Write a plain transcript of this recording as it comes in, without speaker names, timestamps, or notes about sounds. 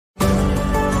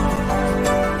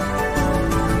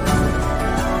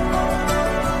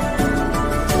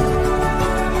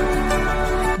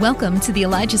Welcome to the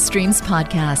Elijah Streams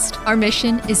podcast. Our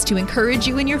mission is to encourage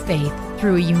you in your faith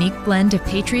through a unique blend of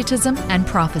patriotism and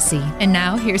prophecy. And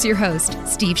now, here's your host,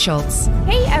 Steve Schultz.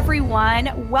 Hey,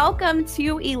 everyone. Welcome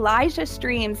to Elijah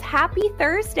Streams. Happy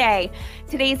Thursday.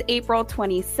 Today's April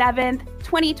 27th,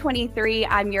 2023.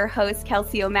 I'm your host,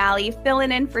 Kelsey O'Malley,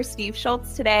 filling in for Steve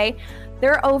Schultz today.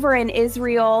 They're over in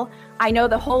Israel. I know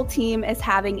the whole team is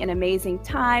having an amazing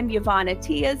time. Yvonne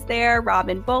Atia's there,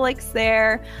 Robin Bullock's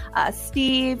there,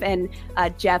 Steve and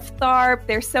Jeff Tharp.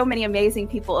 There's so many amazing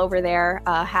people over there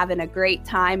having a great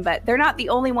time, but they're not the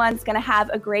only ones going to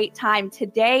have a great time.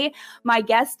 Today, my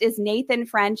guest is Nathan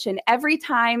French, and every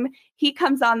time he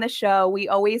comes on the show, we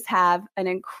always have an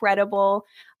incredible,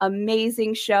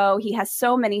 amazing show. He has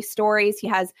so many stories. He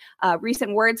has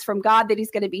recent words from God that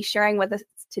he's going to be sharing with us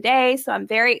today, so I'm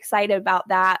very excited about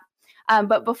that.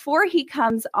 But before he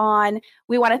comes on,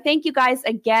 we want to thank you guys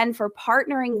again for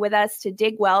partnering with us to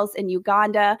dig wells in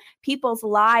Uganda. People's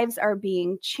lives are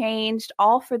being changed,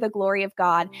 all for the glory of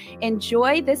God.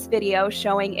 Enjoy this video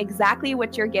showing exactly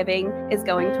what your giving is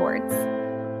going towards.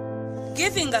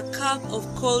 Giving a cup of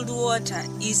cold water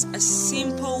is a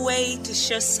simple way to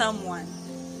show someone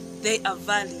they are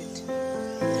valued,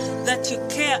 that you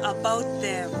care about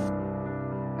them.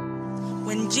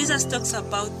 When Jesus talks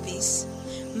about this,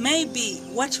 maybe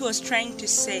what he was trying to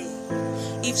say,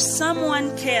 if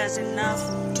someone cares enough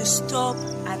to stop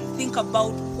and think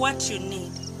about what you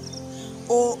need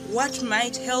or what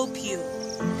might help you,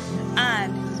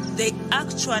 and they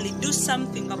actually do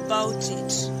something about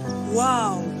it,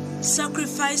 wow,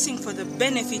 sacrificing for the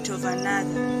benefit of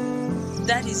another,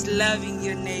 that is loving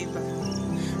your neighbor.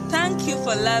 Thank you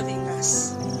for loving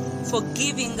us, for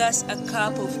giving us a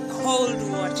cup of cold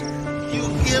water. You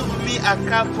give me a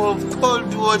cup of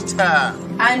cold water.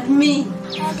 And me.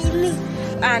 And me.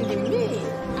 And me.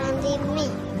 And me.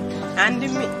 And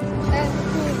me.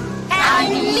 And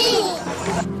me.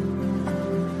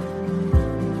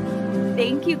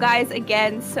 Thank you guys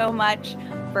again so much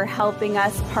for helping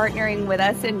us, partnering with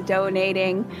us, and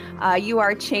donating. You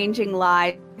are changing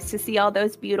lives. To see all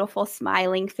those beautiful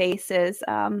smiling faces.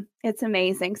 It's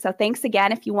amazing. So thanks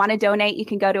again. If you want to donate, you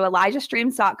can go to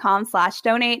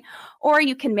ElijahStreams.com/donate, or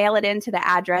you can mail it in to the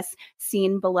address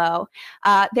seen below.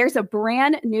 There's a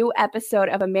brand new episode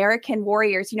of American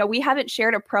Warriors. You know, we haven't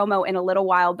shared a promo in a little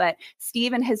while, but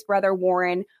Steve and his brother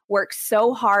Warren worked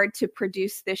so hard to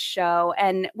produce this show.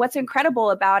 And what's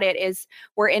incredible about it is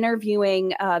we're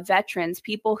interviewing veterans,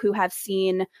 people who have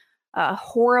seen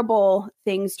horrible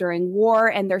things during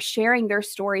war, and they're sharing their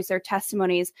stories, their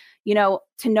testimonies, you know,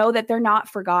 to know that they're not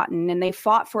forgotten and they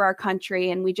fought for our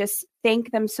country. And we just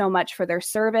thank them so much for their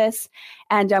service.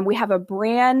 And we have a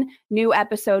brand new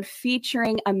episode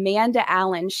featuring Amanda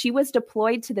Allen. She was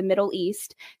deployed to the Middle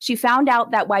East. She found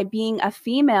out that while being a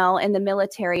female in the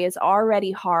military is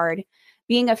already hard,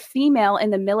 being a female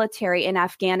in the military in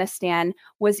Afghanistan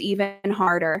was even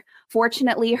harder.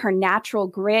 Fortunately, her natural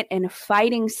grit and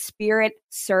fighting spirit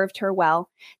served her well.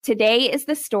 Today is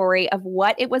the story of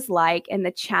what it was like and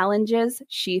the challenges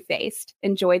she faced.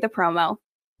 Enjoy the promo.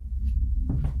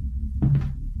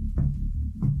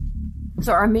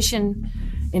 So our mission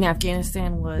in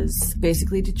Afghanistan was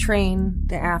basically to train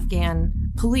the Afghan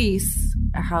police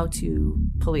how to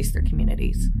police their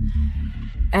communities.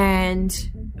 And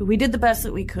we did the best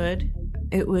that we could.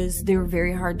 They were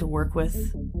very hard to work with.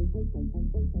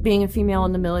 Being a female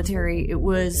in the military, it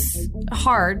was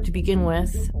hard to begin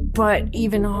with, but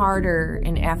even harder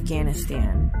in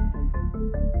Afghanistan.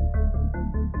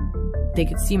 They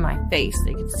could see my face.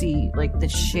 They could see like the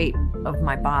shape of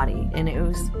my body. And it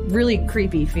was really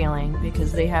creepy feeling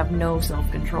because they have no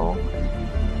self-control.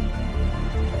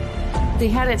 They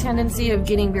had a tendency of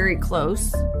getting very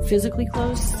close, physically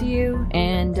close to you.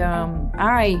 And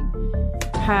I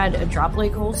had a drop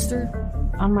leg holster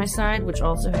on my side, which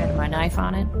also had my knife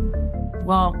on it.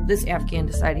 Well, this Afghan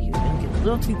decided he was going to get a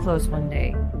little too close one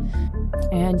day.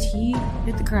 And he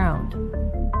hit the ground.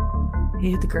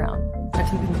 I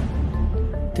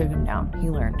took him down.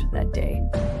 He learned that day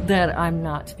that I'm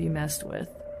not to be messed with.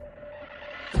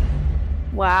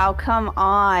 Wow, come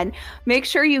on. Make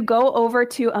sure you go over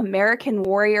to American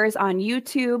Warriors on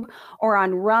YouTube or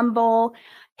on Rumble.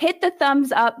 Hit the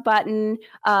thumbs up button,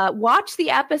 watch the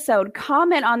episode,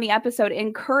 comment on the episode,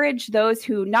 encourage those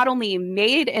who not only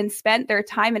made and spent their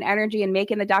time and energy in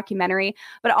making the documentary,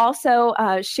 but also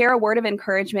share a word of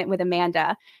encouragement with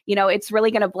Amanda. You know, it's really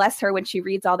going to bless her when she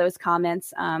reads all those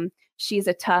comments. She's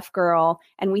a tough girl.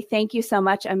 And we thank you so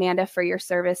much, Amanda, for your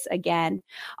service again.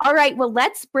 All right, well,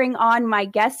 let's bring on my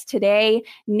guest today.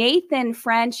 Nathan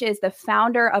French is the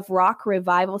founder of Rock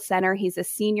Revival Center. He's a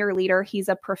senior leader. He's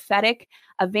a prophetic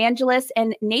evangelist.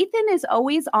 And Nathan is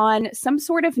always on some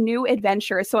sort of new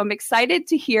adventure. So I'm excited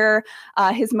to hear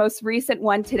his most recent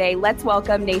one today. Let's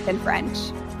welcome Nathan French.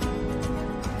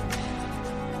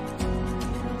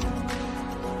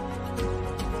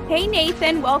 Hey,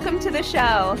 Nathan, welcome to the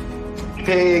show.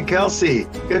 Hey, Kelsey.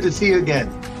 Good to see you again.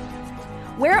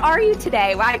 Where are you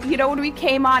today? When we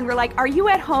came on, we're like, are you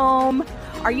at home?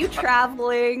 Are you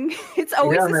traveling? It's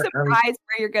always a surprise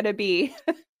where you're going to be.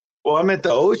 Well, I'm at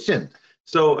the ocean.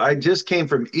 So I just came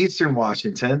from Eastern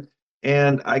Washington,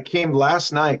 and I came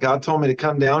last night. God told me to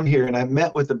come down here, and I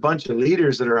met with a bunch of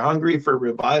leaders that are hungry for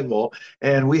revival,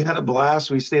 and we had a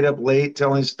blast. We stayed up late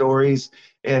telling stories,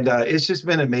 and it's just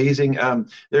been amazing.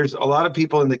 There's a lot of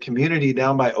people in the community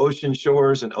down by Ocean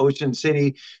Shores and Ocean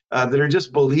City that are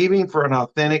just believing for an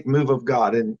authentic move of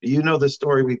God. And you know the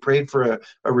story. We prayed for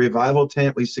a revival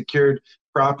tent. We secured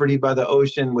property by the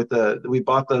ocean we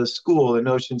bought the school in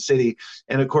Ocean City.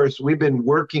 And of course, we've been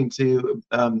working to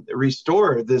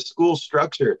restore this school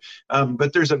structure.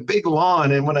 But there's a big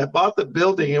lawn. And when I bought the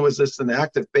building, it was just an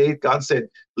act of faith. God said,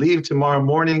 leave tomorrow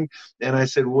morning. And I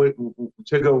said, what,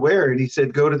 to go where? And he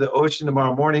said, go to the ocean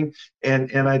tomorrow morning.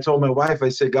 And I told my wife, I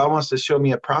said, God wants to show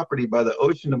me a property by the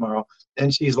ocean tomorrow.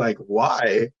 And she's like,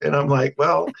 why? And I'm like,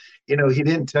 well, he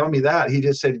didn't tell me that. He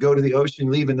just said, go to the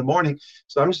ocean, leave in the morning.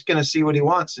 So I'm just going to see what he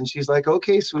wants. And she's like,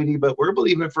 okay, sweetie, but we're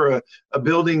believing for a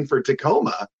building for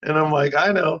Tacoma. And I'm like,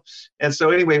 I know. And so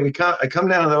anyway, I come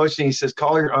down to the ocean. He says,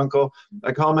 call your uncle.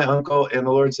 I call my uncle, and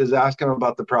the Lord says, ask him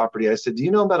about the property. I said, do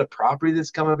you know about a property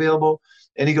that's come available?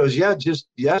 And he goes, yeah, just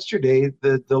yesterday,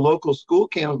 the local school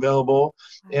came available,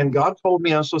 and God told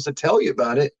me I'm supposed to tell you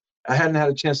about it. I hadn't had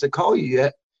a chance to call you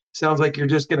yet. Sounds like you're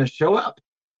just going to show up.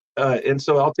 And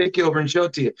so I'll take you over and show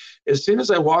it to you. As soon as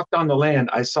I walked on the land,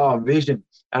 I saw a vision,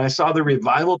 and I saw the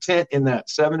revival tent in that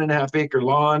 7.5 acre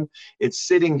lawn. It's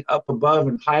sitting up above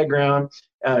in high ground,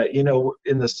 in the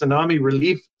tsunami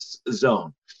relief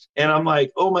zone. And I'm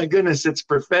like, oh my goodness, it's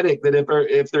prophetic that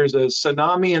if there's a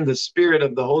tsunami in the spirit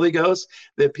of the Holy Ghost,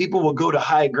 that people will go to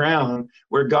high ground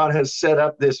where God has set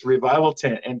up this revival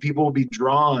tent, and people will be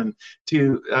drawn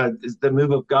to the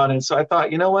move of God. And so I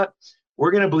thought, you know what?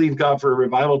 We're going to believe God for a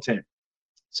revival tent.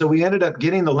 So we ended up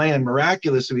getting the land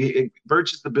miraculously. We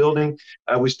purchased the building.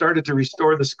 We started to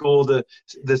restore the school.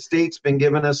 The state's been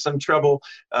giving us some trouble,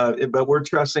 but we're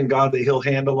trusting God that he'll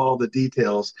handle all the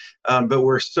details. But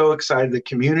we're so excited. The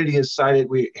community is excited.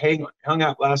 We hung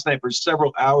out last night for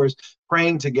several hours,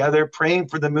 praying together, praying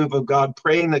for the move of God,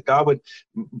 praying that God would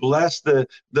bless the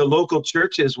local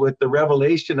churches with the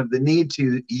revelation of the need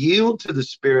to yield to the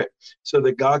Spirit so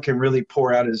that God can really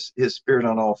pour out his Spirit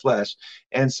on all flesh.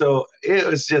 And so it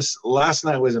was just, last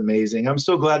night was amazing. I'm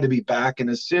so glad to be back. And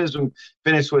as soon as we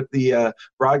finish with the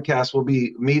broadcast, we'll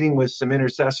be meeting with some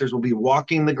intercessors. We'll be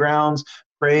walking the grounds,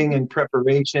 praying in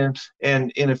preparation.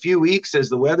 And in a few weeks, as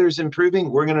the weather's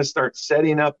improving, we're going to start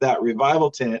setting up that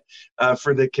revival tent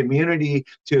for the community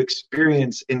to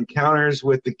experience encounters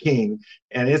with the King.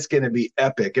 And it's going to be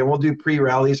epic. And we'll do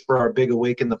pre-rallies for our big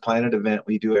Awaken the Planet event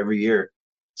we do every year.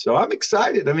 So I'm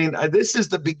excited. I mean, this is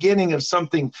the beginning of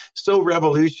something so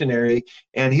revolutionary,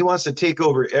 and he wants to take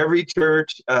over every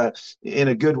church in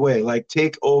a good way, like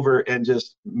take over and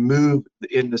just move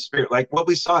in the Spirit. Like what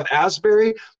we saw at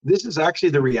Asbury, this is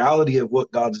actually the reality of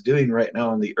what God's doing right now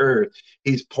on the earth.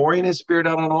 He's pouring his Spirit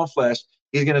out on all flesh.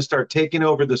 He's going to start taking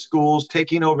over the schools,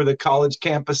 taking over the college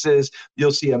campuses.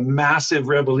 You'll see a massive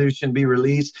revolution be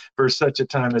released for such a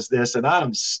time as this. And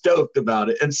I'm stoked about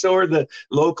it. And so are the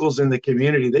locals in the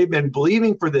community. They've been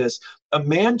believing for this. A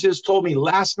man just told me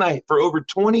last night, for over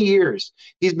 20 years,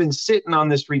 he's been sitting on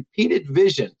this repeated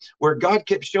vision where God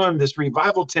kept showing him this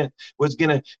revival tent was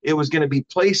going to be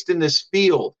placed in this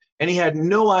field. And he had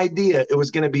no idea it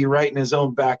was going to be right in his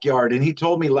own backyard. And he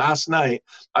told me last night,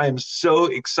 I am so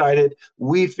excited.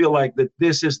 We feel like that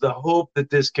this is the hope that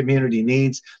this community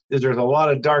needs. There's a lot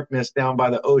of darkness down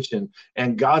by the ocean,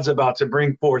 and God's about to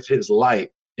bring forth his light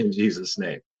in Jesus'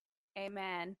 name.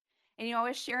 Amen. And I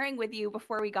was sharing with you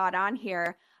before we got on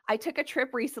here, I took a trip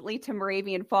recently to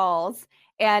Moravian Falls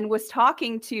and was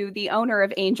talking to the owner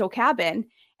of Angel Cabin.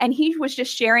 And he was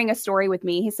just sharing a story with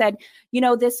me. He said,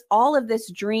 all of this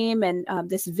dream and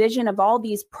this vision of all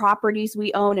these properties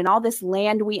we own and all this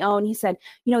land we own, he said,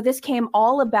 this came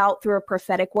all about through a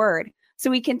prophetic word.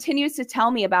 So he continues to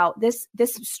tell me about this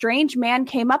strange man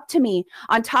came up to me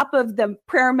on top of the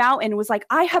prayer mountain, was like,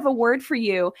 I have a word for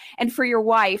you and for your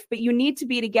wife, but you need to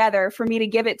be together for me to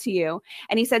give it to you.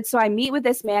 And he said, so I meet with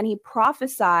this man. He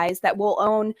prophesies that we'll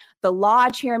own the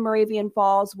lodge here in Moravian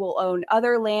Falls. We'll own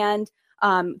other land,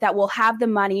 that will have the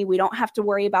money. We don't have to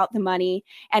worry about the money.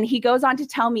 And he goes on to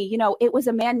tell me, it was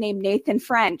a man named Nathan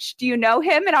French. Do you know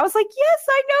him? And I was like, yes,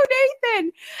 I know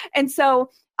Nathan. And so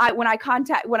when I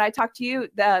talked to you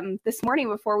this morning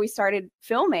before we started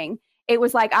filming, it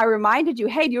was like, I reminded you,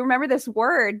 hey, do you remember this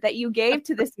word that you gave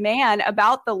to this man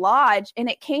about the lodge? And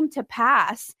it came to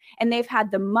pass. And they've had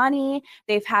the money,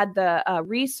 they've had the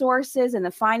resources and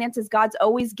the finances. God's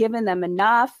always given them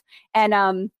enough.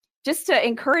 And just to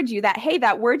encourage you that, hey,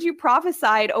 that word you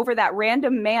prophesied over that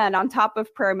random man on top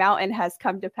of Prayer Mountain has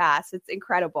come to pass. It's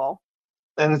incredible.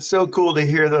 And it's so cool to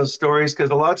hear those stories,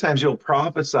 because a lot of times you'll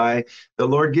prophesy, the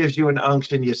Lord gives you an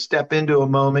unction, you step into a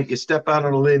moment, you step out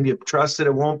on a limb, you trust that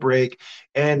it won't break,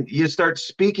 and you start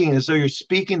speaking as though you're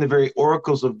speaking the very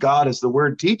oracles of God as the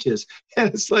word teaches.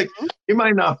 And it's like, you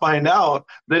might not find out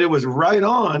that it was right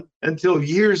on until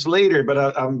years later,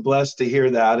 but I'm blessed to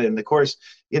hear that. And of course,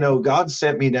 God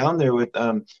sent me down there with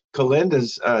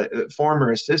Kalinda's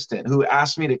former assistant, who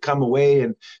asked me to come away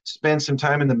and spend some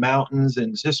time in the mountains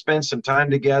and just spend some time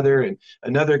together. And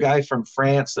another guy from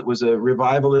France that was a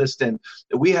revivalist. And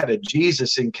we had a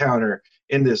Jesus encounter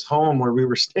in this home where we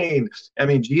were staying. I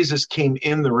mean, Jesus came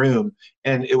in the room,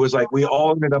 and it was like we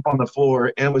all ended up on the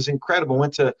floor, and it was incredible.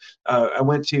 I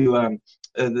went to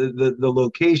the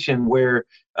location where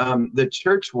the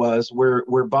church was,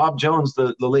 where Bob Jones,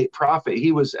 the late prophet,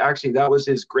 that was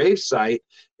his grave site.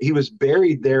 He was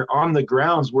buried there on the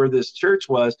grounds where this church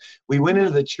was. We went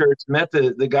into the church, met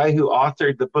the guy who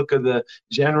authored the Book of the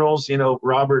Generals,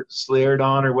 Robert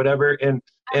Slairdon or whatever, and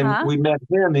we met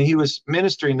him, and he was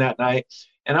ministering that night.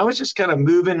 And I was just kind of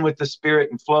moving with the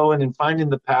Spirit and flowing and finding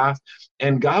the path.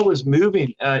 And God was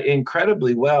moving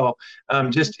incredibly well.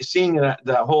 Just seeing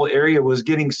that whole area was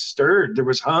getting stirred. There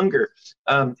was hunger.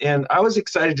 And I was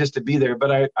excited just to be there.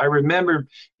 But I remember,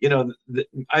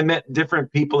 I met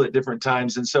different people at different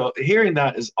times. And so hearing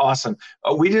that is awesome.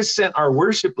 We just sent our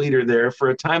worship leader there for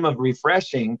a time of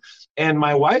refreshing. And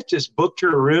my wife just booked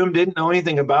her room, didn't know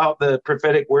anything about the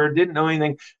prophetic word, didn't know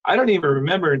anything. I don't even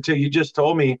remember until you just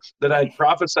told me that I'd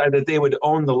prophesied that they would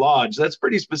own the lodge. That's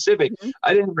pretty specific. Mm-hmm.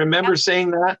 I didn't remember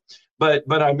saying that, but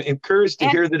I'm encouraged to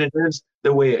hear that it is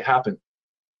the way it happened.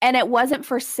 And it wasn't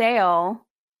for sale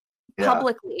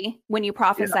publicly when you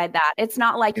prophesied that. It's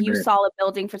not like you saw a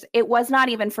building it was not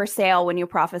even for sale when you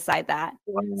prophesied that.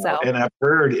 So, and I've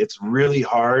heard it's really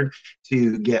hard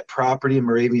to get property in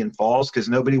Moravian Falls because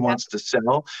nobody wants to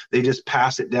sell. They just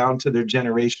pass it down to their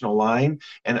generational line,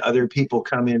 and other people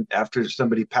come in after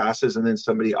somebody passes and then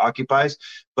somebody occupies.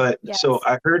 But so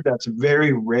I heard that's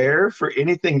very rare for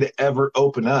anything to ever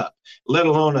open up, let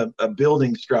alone a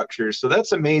building structure. So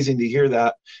that's amazing to hear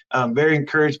that. I'm very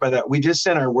encouraged by that. We just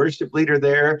sent our worship leader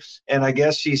there, and I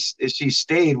guess she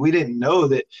stayed. We didn't know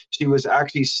that she was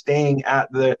actually staying at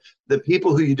the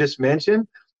people who you just mentioned.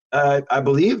 I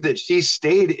believe that she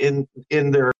stayed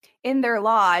in their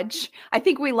lodge. I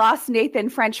think we lost Nathan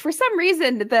French for some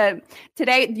reason.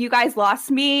 Today you guys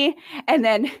lost me, and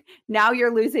then now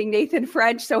you're losing Nathan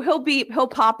French. So he'll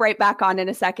pop right back on in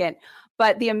a second.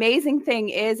 But the amazing thing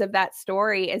is of that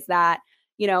story is that,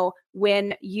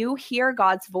 when you hear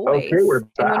God's voice, and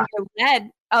when you're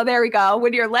led, there we go.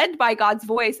 When you're led by God's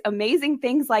voice, amazing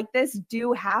things like this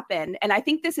do happen. And I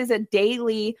think this is a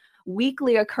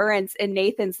weekly occurrence in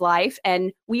Nathan's life.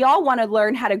 And we all want to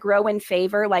learn how to grow in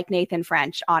favor like Nathan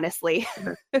French, honestly.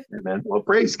 Amen. Well,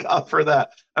 praise God for that.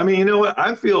 I mean, you know what?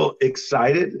 I feel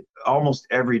excited almost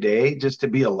every day just to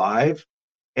be alive,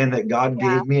 and that God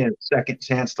gave me a second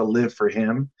chance to live for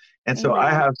him. And so I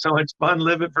have so much fun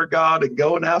living for God and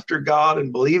going after God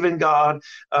and believing God.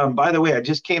 By the way, I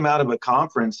just came out of a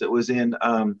conference that was in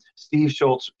Steve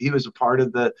Schultz. He was a part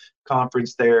of the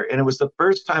conference there. And it was the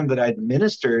first time that I'd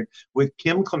ministered with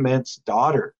Kim Clement's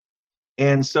daughter.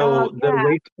 And so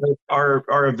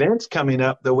our events coming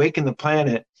up, the Awaken the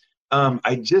Planet,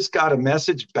 I just got a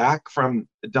message back from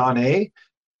Donna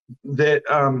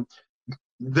that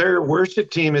their worship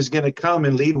team is going to come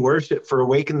and lead worship for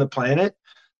Awaken the Planet.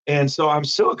 And so I'm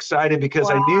so excited because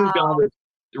I knew God was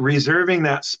reserving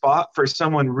that spot for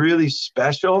someone really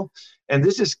special. And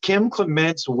this is Kim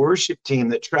Clement's worship team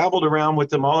that traveled around with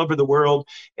them all over the world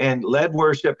and led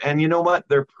worship. And you know what?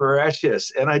 They're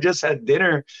precious. And I just had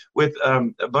dinner with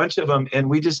a bunch of them, and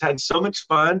we just had so much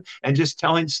fun and just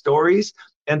telling stories.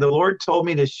 And the Lord told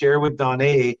me to share with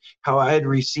Donna how I had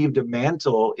received a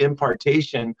mantle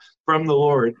impartation from the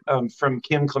Lord, from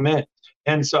Kim Clement.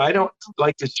 And so I don't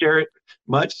like to share it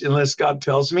much unless God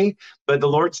tells me, but the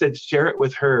Lord said, share it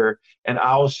with her and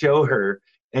I'll show her.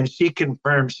 And she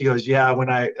confirmed, she goes, yeah, when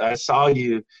I saw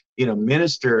you,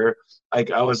 minister,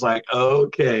 like, I was like,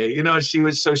 okay,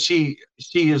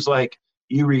 she is like,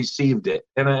 you received it.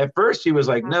 And at first she was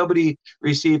like, nobody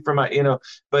received from my,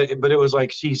 but it was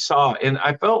like she saw. And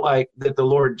I felt like that the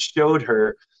Lord showed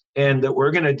her and that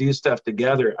we're going to do stuff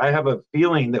together. I have a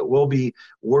feeling that we'll be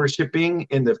worshiping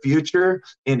in the future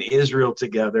in Israel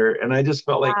together. And I just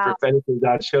felt like prophetically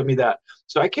God showed me that.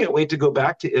 So I can't wait to go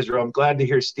back to Israel. I'm glad to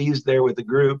hear Steve's there with the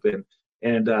group.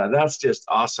 And that's just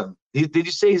awesome. Did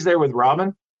you say he's there with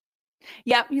Robin?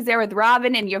 Yep, he's there with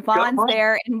Robin and Yvonne's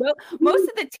there, and most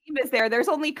of the team is there. There's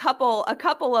only a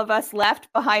couple of us left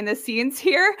behind the scenes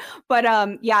here, but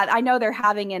yeah, I know they're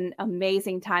having an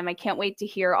amazing time. I can't wait to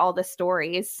hear all the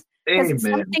stories. Amen.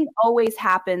 Something always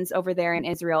happens over there in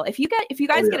Israel. If you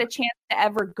guys get a chance to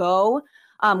ever go,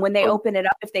 when they open it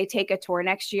up, if they take a tour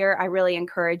next year, I really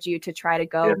encourage you to try to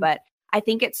go. Yeah. But I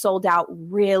think it sold out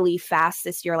really fast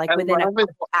this year, like within a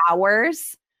couple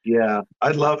hours. Yeah,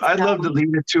 I'd love to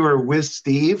lead a tour with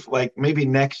Steve. Like maybe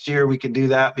next year we can do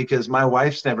that because my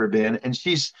wife's never been, and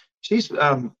she's Jewish.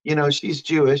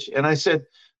 And I said,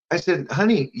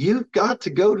 honey, you've got to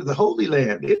go to the Holy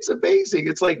Land. It's amazing.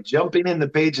 It's like jumping in the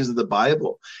pages of the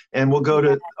Bible. And we'll go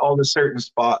to all the certain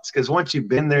spots because once you've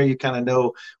been there, you kind of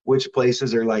know which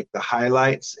places are like the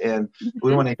highlights. And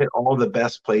we want to hit all the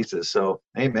best places. So,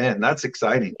 amen. That's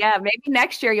exciting. Yeah, maybe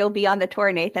next year you'll be on the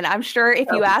tour, Nathan. I'm sure if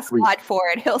you ask God for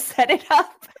it, he'll set it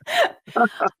up. All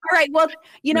right. Well,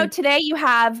 today you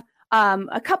have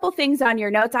a couple things on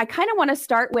your notes. I kind of want to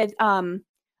start with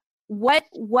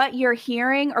what you're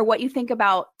hearing or what you think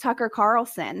about Tucker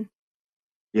Carlson.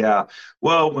 Yeah.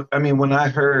 Well, I mean, when I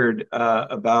heard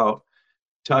about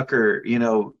Tucker,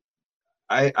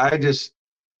 I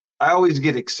always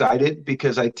get excited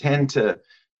because I tend to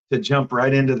jump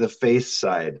right into the faith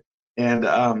side. And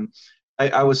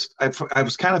I was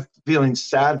kind of feeling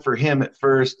sad for him at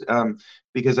first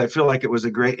because I feel like it was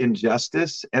a great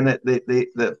injustice and that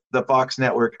the Fox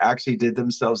network actually did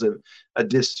themselves a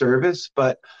disservice.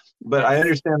 But I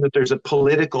understand that there's a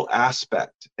political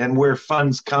aspect and where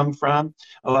funds come from.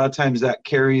 A lot of times that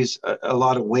carries a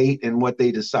lot of weight in what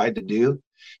they decide to do.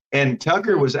 And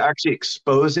Tucker was actually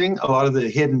exposing a lot of the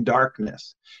hidden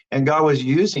darkness, and God was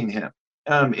using him.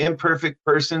 Imperfect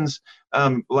persons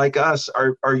like us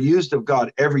are used of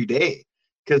God every day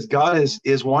because God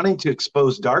is wanting to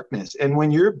expose darkness. And when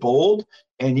you're bold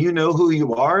and you know who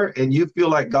you are and you feel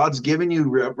like God's given you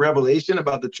revelation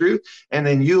about the truth, and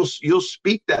then you'll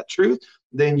speak that truth,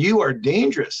 then you are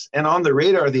dangerous and on the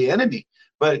radar of the enemy.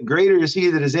 But greater is he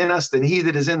that is in us than he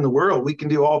that is in the world. We can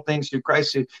do all things through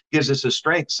Christ who gives us a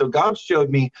strength. So God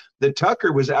showed me that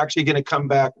Tucker was actually going to come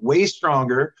back way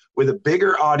stronger with a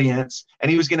bigger audience, and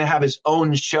he was going to have his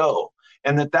own show.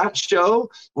 And that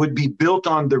show would be built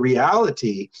on the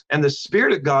reality, and the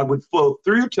Spirit of God would flow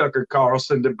through Tucker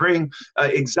Carlson to bring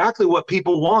exactly what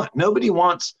people want. Nobody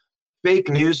wants fake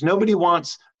news. Nobody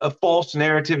wants a false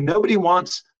narrative. Nobody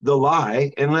wants the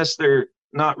lie unless they're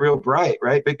not real bright,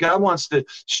 right? But God wants to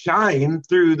shine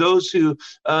through those who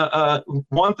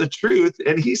want the truth.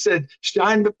 And he said,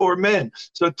 shine before men.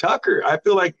 So Tucker, I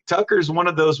feel like Tucker's one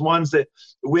of those ones that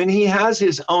when he has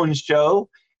his own show,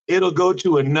 it'll go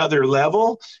to another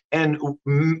level, and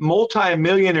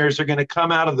multi-millionaires are going to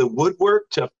come out of the woodwork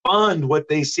to fund what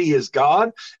they see as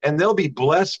God, and they'll be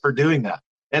blessed for doing that.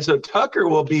 And so Tucker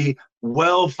will be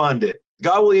well funded.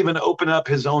 God will even open up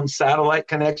his own satellite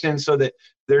connection so that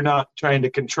they're not trying to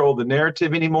control the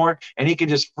narrative anymore, and he can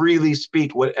just freely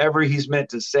speak whatever he's meant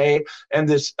to say. And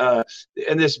this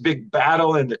big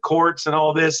battle in the courts and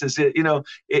all this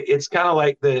it's kind of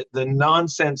like the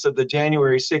nonsense of the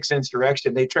January 6th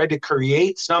insurrection. They tried to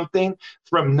create something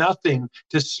from nothing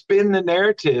to spin the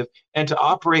narrative and to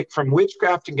operate from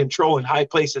witchcraft and control in high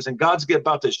places. And God's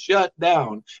about to shut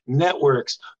down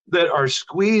networks that are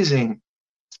squeezing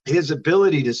his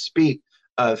ability to speak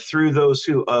through those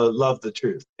who love the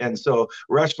truth. And so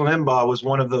Rush Limbaugh was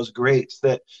one of those greats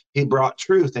that he brought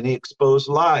truth and he exposed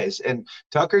lies. And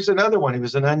Tucker's another one. He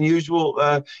was an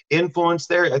unusual influence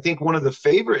there. I think one of the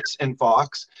favorites in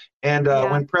Fox. And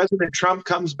when President Trump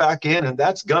comes back in, and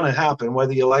that's going to happen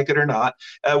whether you like it or not,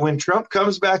 when Trump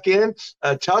comes back in,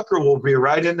 Tucker will be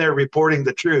right in there reporting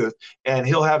the truth, and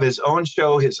he'll have his own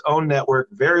show, his own network,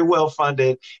 very well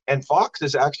funded. And Fox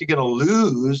is actually going to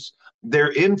lose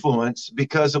their influence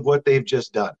because of what they've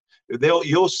just done.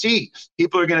 You'll see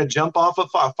people are going to jump off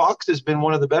of Fox. Fox has been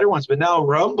one of the better ones, but now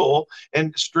Rumble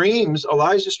and Streams,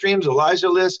 Elijah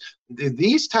List,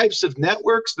 these types of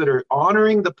networks that are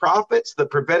honoring the prophets, the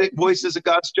prophetic voices that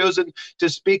God's chosen to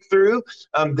speak through,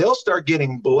 they'll start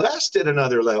getting blessed at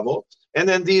another level. And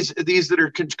then these that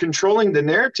are controlling the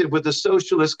narrative with the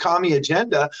socialist commie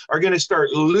agenda are going to start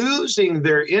losing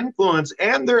their influence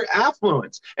and their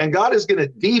affluence. And God is going to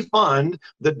defund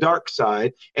the dark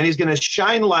side, and he's going to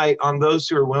shine light on those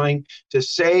who are willing to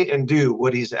say and do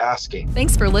what he's asking.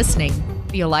 Thanks for listening.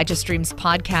 The Elijah Streams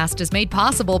podcast is made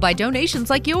possible by donations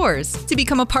like yours. To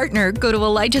become a partner, go to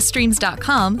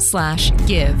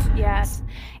ElijahStreams.com/give. Yes.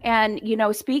 And,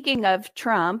 speaking of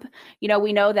Trump,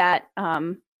 we know that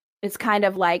it's kind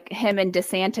of like him and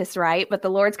DeSantis, right? But the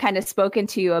Lord's kind of spoken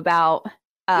to you about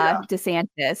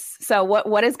DeSantis. So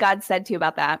what has God said to you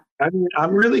about that? I mean,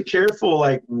 I'm really careful,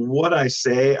 like what I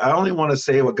say. I only want to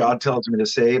say what God tells me to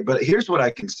say, but here's what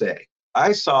I can say.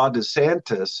 I saw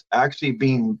DeSantis actually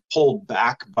being pulled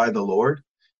back by the Lord.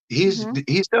 He's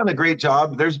done a great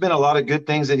job. There's been a lot of good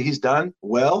things that he's done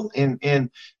well.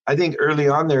 And I think early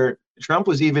on there, Trump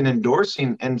was even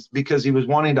endorsing, and because he was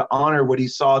wanting to honor what he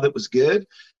saw that was good.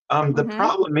 The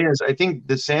problem is, I think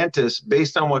DeSantis,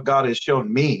 based on what God has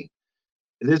shown me,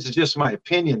 this is just my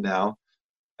opinion now,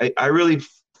 I really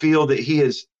feel that he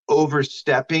is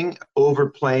overplaying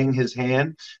his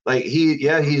hand. Like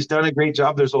he's done a great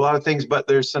job. There's a lot of things, but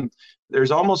there's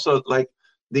almost like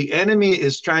the enemy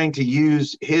is trying to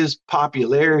use his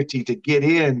popularity to get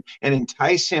in and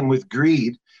entice him with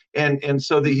greed. And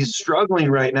so that he's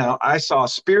struggling right now, I saw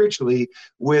spiritually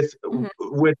with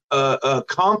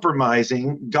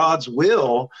compromising God's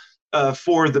will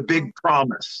for the big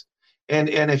promise. And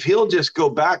if he'll just go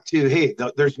back to, hey,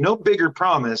 there's no bigger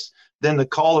promise than the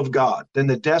call of God, than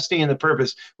the destiny and the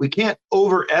purpose. We can't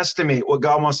overestimate what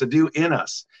God wants to do in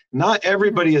us. Not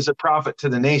everybody is a prophet to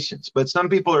the nations, but some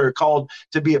people are called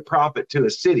to be a prophet to a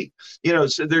city.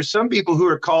 So there's some people who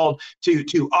are called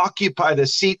to occupy the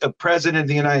seat of president of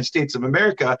the United States of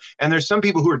America, and there's some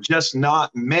people who are just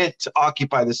not meant to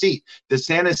occupy the seat.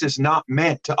 DeSantis is not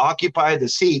meant to occupy the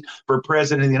seat for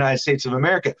president of the United States of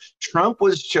America. Trump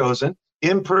was chosen.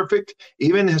 Imperfect,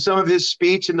 even some of his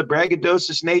speech and the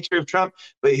braggadocious nature of Trump.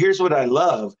 But here's what I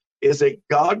love is that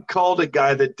God called a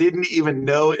guy that didn't even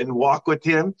know and walk with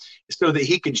him so that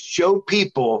he could show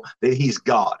people that he's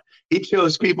God. He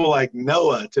chose people like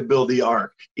Noah to build the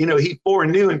ark. He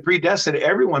foreknew and predestined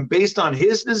everyone based on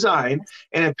his design.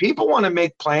 And if people want to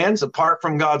make plans apart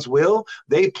from God's will,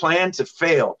 they plan to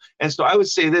fail. And so I would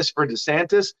say this for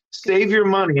DeSantis: save your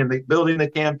money in building the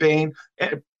campaign.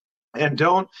 And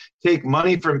don't take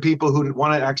money from people who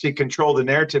want to actually control the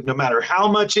narrative, no matter how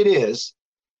much it is.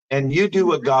 And you do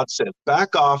what God said.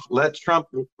 Back off. Let Trump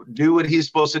do what he's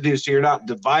supposed to do, so you're not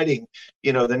dividing,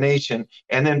 the nation.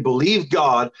 And then believe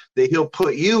God that he'll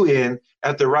put you in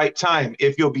at the right time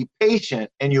if you'll be patient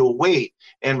and you'll wait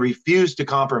and refuse to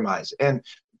compromise. And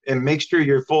make sure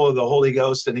you're full of the Holy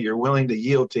Ghost and that you're willing to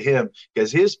yield to him,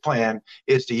 because his plan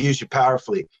is to use you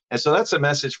powerfully. And so that's a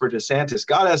message for DeSantis.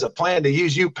 God has a plan to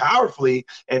use you powerfully,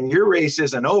 and your race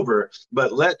isn't over,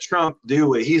 but let Trump do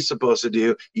what he's supposed to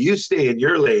do. You stay in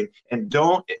your lane and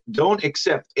don't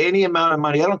accept any amount of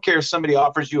money. I don't care if somebody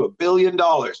offers you $1 billion.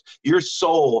 Your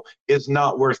soul is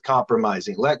not worth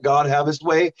compromising. Let God have his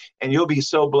way, and you'll be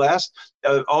so blessed.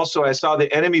 Also, I saw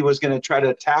the enemy was going to try to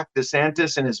attack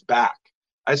DeSantis in his back.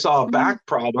 I saw a back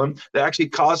problem that actually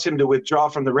caused him to withdraw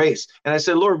from the race. And I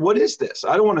said, Lord, what is this?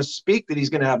 I don't want to speak that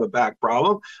he's going to have a back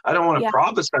problem. I don't want to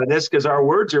prophesy this, because our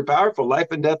words are powerful, life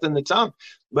and death in the tongue.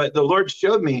 But the Lord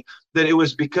showed me that it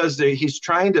was because he's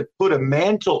trying to put a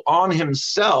mantle on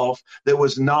himself that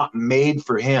was not made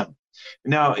for him.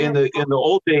 Now, in the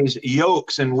old days,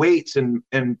 yokes and weights and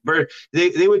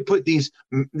they would put these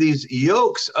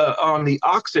yokes on the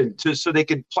oxen so they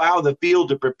could plow the field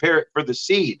to prepare it for the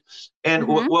seed. And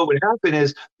what would happen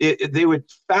is they would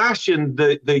fashion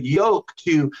the yoke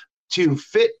to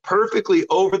fit perfectly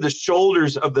over the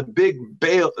shoulders of the big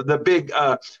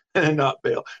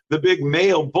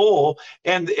male bull,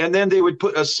 and then they would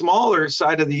put a smaller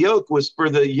side of the yoke was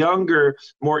for the younger,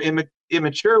 more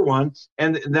immature one,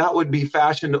 and that would be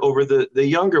fashioned over the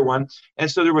younger one. And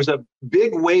so there was a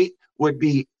big weight would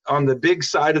be on the big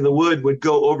side of the wood, would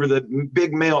go over the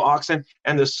big male oxen,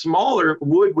 and the smaller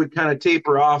wood would kind of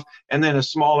taper off, and then a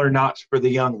smaller notch for the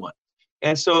young one.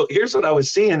 And so here's what I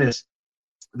was seeing is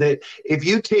that if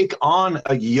you take on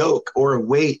a yoke or a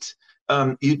weight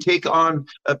You take on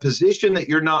a position that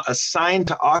you're not assigned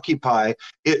to occupy.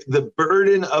 The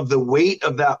burden of the weight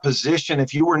of that position,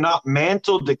 if you were not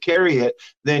mantled to carry it,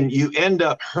 then you end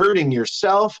up hurting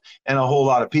yourself and a whole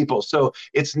lot of people. So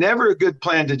it's never a good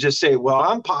plan to just say, well,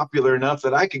 I'm popular enough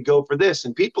that I could go for this,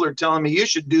 and people are telling me you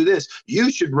should do this,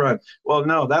 you should run. Well,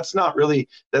 no, that's not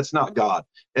God.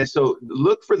 And so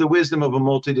look for the wisdom of a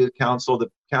multitude counsel,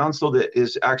 the counsel that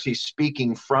is actually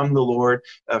speaking from the Lord,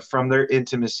 from their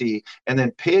intimacy, and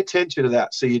then pay attention to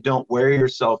that so you don't wear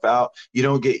yourself out, you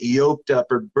don't get yoked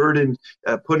up or burdened,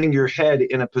 putting your head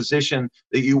in a position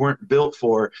that you weren't built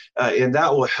for, and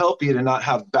that will help you to not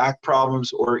have back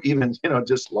problems or even,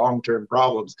 just long-term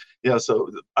problems. So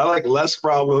I like less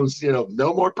problems,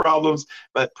 no more problems,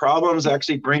 but problems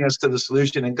actually bring us to the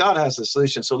solution, and God has the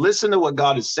solution. So listen to what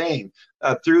God is saying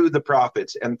through the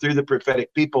prophets and through the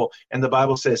prophetic people. And the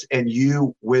Bible says, and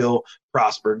you will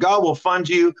prosper. God will fund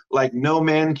you like no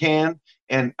man can.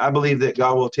 And I believe that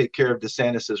God will take care of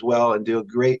DeSantis as well and do a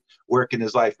great work in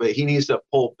his life. But he needs to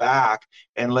pull back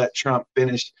and let Trump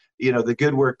finish, the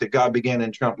good work that God began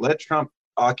in Trump. Let Trump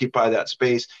occupy that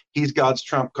space. He's God's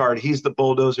trump card. He's the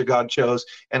bulldozer God chose.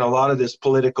 And a lot of this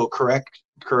political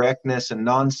correctness and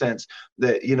nonsense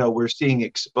that we're seeing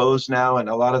exposed now, and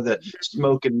a lot of the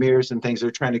smoke and mirrors and things,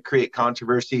 they're trying to create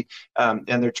controversy, and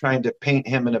they're trying to paint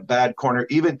him in a bad corner.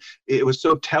 Even it was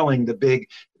so telling, the big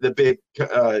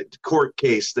court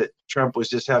case that Trump was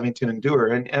just having to endure.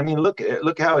 And I mean, look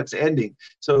how it's ending.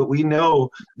 So we know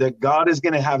that God is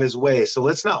going to have his way. So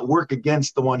let's not work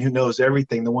against the one who knows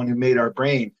everything, the one who made our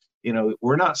brain.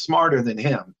 We're not smarter than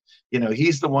him.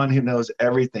 He's the one who knows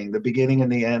everything, the beginning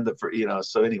and the end.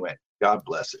 So anyway, God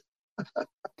bless it.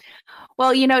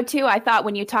 Well, too, I thought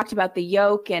when you talked about the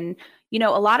yoke, and, a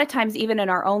lot of times even in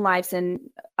our own lives, and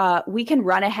we can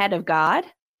run ahead of God.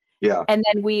 Yeah. And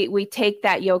then we take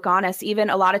that yoke on us. Even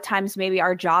a lot of times, maybe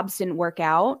our jobs didn't work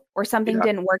out, or something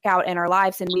didn't work out in our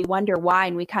lives, and we wonder why,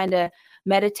 and we kind of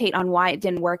meditate on why it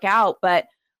didn't work out, but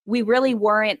we really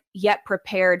weren't yet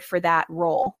prepared for that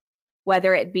role.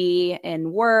 Whether it be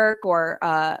in work or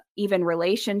even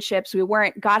relationships,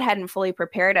 God hadn't fully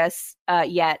prepared us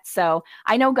yet. So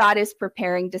I know God is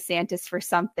preparing DeSantis for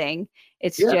something.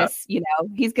 It's just,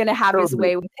 he's going to have his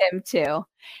way with him too.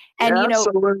 And,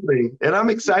 absolutely. And I'm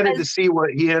excited to see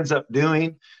what he ends up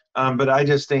doing. But I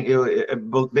just think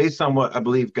based on what I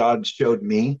believe God showed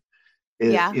me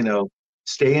is,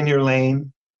 stay in your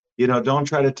lane, don't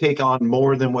try to take on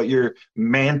more than what you're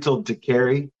mantled to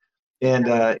carry. And,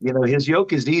 his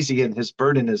yoke is easy and his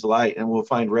burden is light, and we'll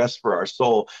find rest for our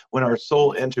soul. When our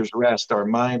soul enters rest, our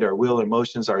mind, our will,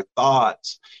 emotions, our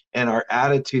thoughts, and our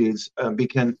attitudes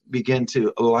begin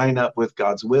to line up with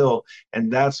God's will.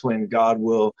 And that's when God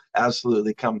will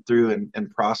absolutely come through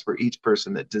and prosper each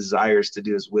person that desires to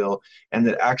do his will, and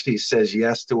that actually says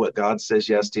yes to what God says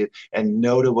yes to, and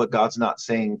no to what God's not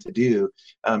saying to do.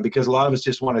 Because a lot of us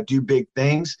just want to do big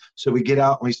things. So we get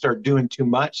out and we start doing too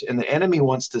much, and the enemy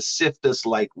wants to sift us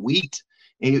like wheat.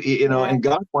 And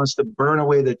God wants to burn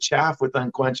away the chaff with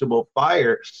unquenchable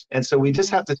fire. And so we just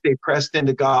have to stay pressed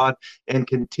into God and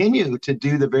continue to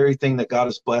do the very thing that God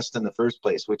has blessed in the first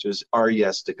place, which is our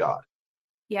yes to God.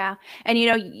 Yeah. And,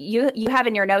 you have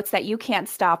in your notes that you can't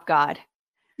stop God.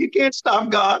 You can't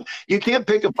stop God. You can't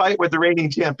pick a fight with the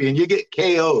reigning champion. You get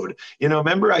KO'd.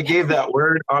 Remember I gave that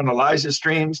word on Elijah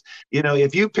Streams.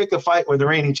 If you pick a fight with the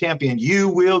reigning champion, you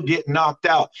will get knocked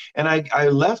out. And I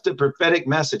left a prophetic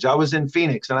message. I was in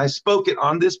Phoenix and I spoke it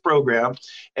on this program.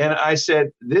 And I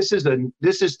said, this is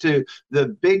to the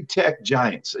big tech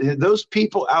giants, those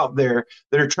people out there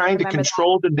that are trying to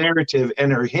control the narrative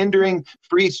and are hindering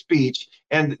free speech.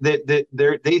 And that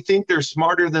they think they're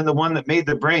smarter than the one that made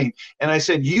the brain. And I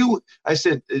said,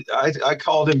 I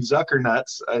called him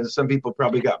Zuckernuts. Some people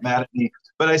probably got mad at me,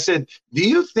 but I said, do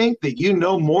you think that you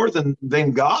know more than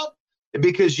God?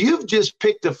 Because you've just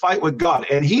picked a fight with God,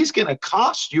 and he's going to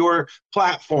cost your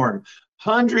platform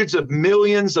hundreds of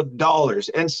millions of dollars.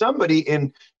 And somebody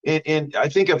in I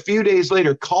think a few days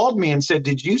later called me and said,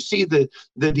 did you see the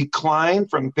decline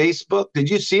from Facebook? Did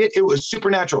you see it? It was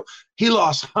supernatural. He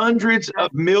lost hundreds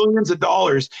of millions of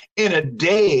dollars in a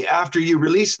day after you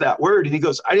released that word. And he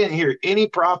goes, I didn't hear any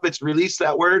prophets release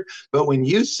that word, but when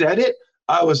you said it,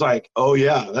 I was like, oh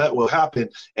yeah, that will happen.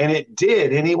 And it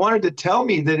did. And he wanted to tell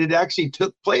me that it actually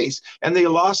took place, and they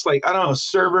lost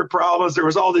server problems. There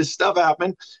was all this stuff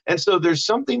happening. And so there's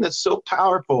something that's so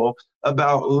powerful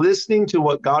about listening to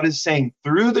what God is saying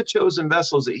through the chosen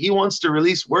vessels that he wants to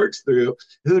release words through,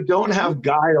 who don't have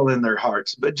guile in their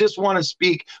hearts, but just want to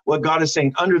speak what God is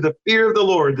saying under the fear of the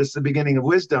Lord. That's the beginning of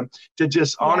wisdom, to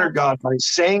just honor God by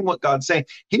saying what God's saying.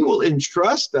 He will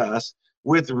entrust us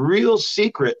with real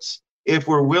secrets if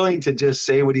we're willing to just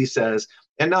say what he says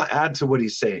and not add to what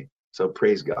he's saying. So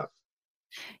praise God.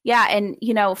 Yeah. And,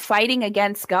 fighting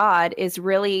against God is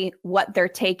really what they're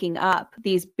taking up,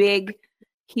 these big,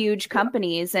 huge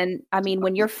companies. And I mean,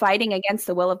 when you're fighting against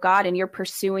the will of God and you're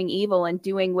pursuing evil and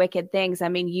doing wicked things, I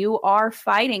mean, you are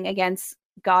fighting against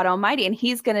God Almighty, and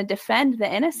he's going to defend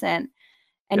the innocent,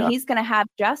 and he's going to have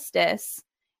justice.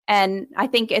 And I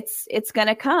think it's going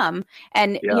to come.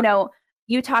 And,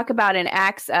 you talk about in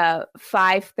Acts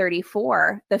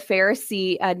 5:34, the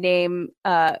Pharisee named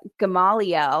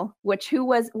Gamaliel,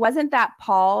 wasn't that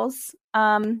Paul's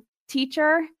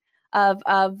teacher of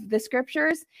the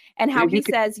scriptures, and how he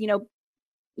says,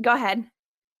 go ahead.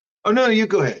 Oh, no, you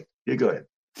go ahead. You go ahead.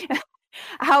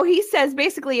 How he says,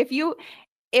 basically, if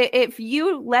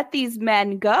you let these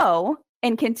men go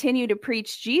and continue to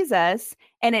preach Jesus,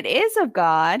 and it is of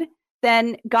God,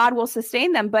 then God will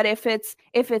sustain them. But if it's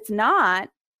not,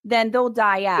 then they'll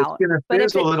die out. It's going to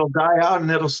fizzle, it'll die out,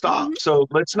 and it'll stop. Mm-hmm. So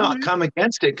let's not come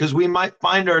against it, because we might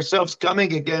find ourselves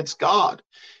coming against God.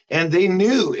 And they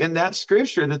knew in that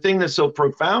scripture, the thing that's so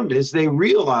profound is they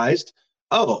realized,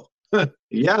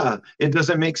 it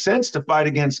doesn't make sense to fight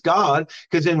against God,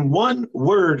 because in one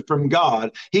word from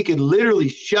God, he could literally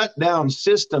shut down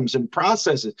systems and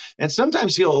processes. And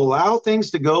sometimes he'll allow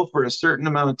things to go for a certain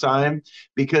amount of time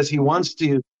because he wants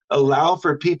to allow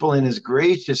for people in his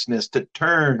graciousness to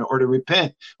turn or to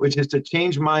repent, which is to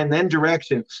change mind, then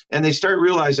direction. And they start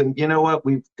realizing, you know what,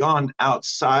 we've gone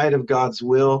outside of God's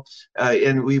will,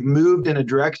 and we've moved in a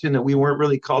direction that we weren't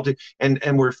really called to.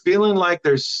 And we're feeling like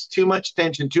there's too much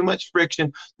tension, too much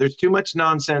friction, there's too much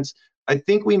nonsense. I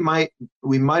think we might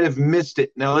have missed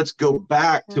it. Now let's go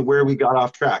back to where we got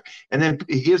off track. And then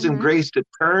he gives them grace to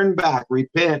turn back,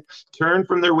 repent, turn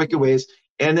from their wicked ways.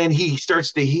 And then he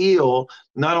starts to heal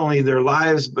not only their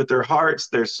lives, but their hearts,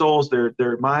 their souls,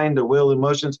 their mind, their will,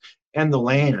 emotions, and the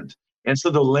land. And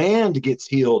so the land gets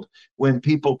healed when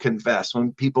people confess,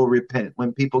 when people repent,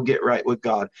 when people get right with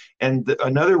God. And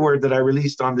another word that I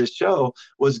released on this show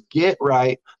was get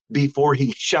right before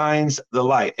he shines the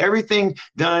light. Everything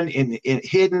done in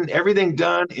hidden, everything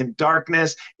done in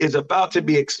darkness is about to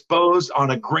be exposed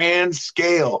on a grand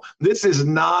scale. This is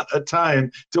not a time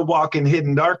to walk in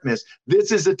hidden darkness.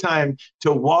 This is a time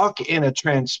to walk in a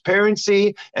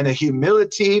transparency and a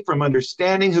humility from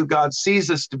understanding who God sees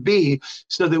us to be,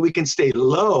 so that we can stay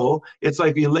low. It's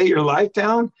like you lay your life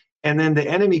down and then the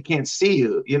enemy can't see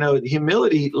you.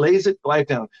 Humility lays it life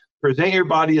down. Present your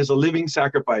body as a living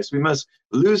sacrifice. We must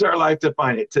lose our life to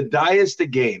find it. To die is to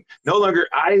gain. No longer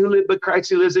I who live, but Christ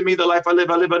who lives in me. The life I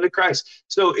live under Christ.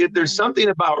 So there's something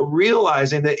about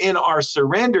realizing that in our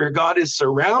surrender, God is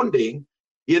surrounding,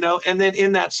 and then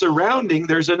in that surrounding,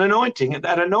 there's an anointing. And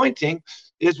that anointing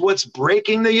is what's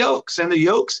breaking the yokes. And the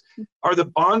yokes are the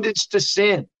bondage to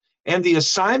sin. And the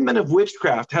assignment of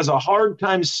witchcraft has a hard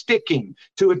time sticking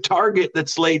to a target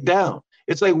that's laid down.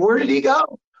 It's like, where did he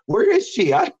go? Where is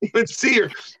she? I don't even see her.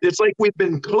 It's like we've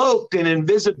been cloaked in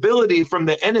invisibility from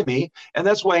the enemy, and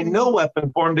that's why no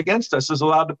weapon formed against us is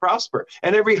allowed to prosper.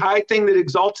 And every high thing that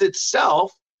exalts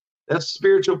itself, that's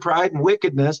spiritual pride and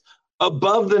wickedness,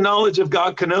 above the knowledge of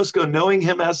God, Kenosko, knowing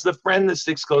him as the friend that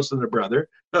sticks closer than a brother.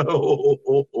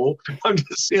 I'm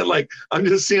just seeing like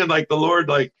the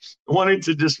Lord wanting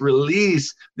to just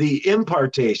release the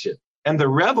impartation and the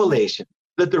revelation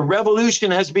that the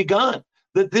revolution has begun.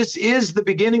 That this is the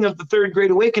beginning of the third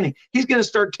great awakening. He's going to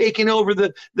start taking over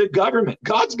the government.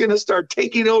 God's going to start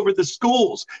taking over the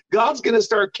schools. God's going to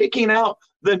start kicking out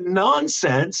the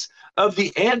nonsense of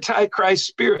the Antichrist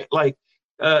spirit, like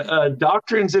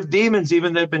doctrines of demons,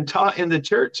 even that have been taught in the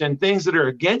church, and things that are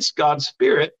against God's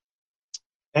spirit.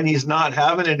 And he's not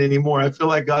having it anymore. I feel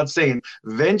like God's saying,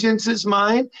 vengeance is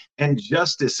mine and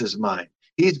justice is mine.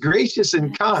 He's gracious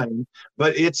and kind,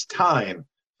 but it's time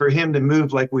for him to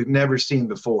move like we've never seen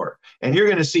before. And you're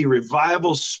going to see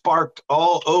revival sparked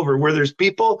all over, where there's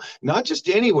people, not just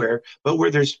anywhere, but where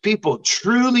there's people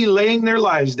truly laying their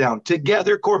lives down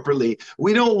together corporately.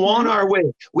 We don't want our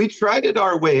way. We tried it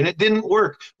our way and it didn't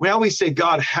work. Now we say,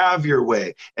 God, have your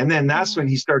way. And then that's when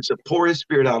he starts to pour his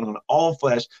spirit out on all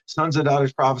flesh. Sons and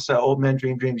daughters prophesy, old men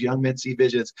dream dreams, young men see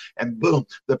visions, and boom,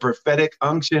 the prophetic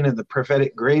unction and the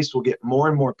prophetic grace will get more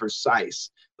and more precise,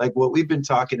 like what we've been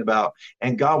talking about.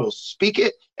 And God will speak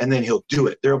it, and then he'll do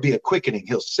it. There'll be a quickening.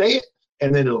 He'll say it,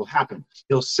 and then it'll happen.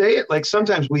 He'll say it, like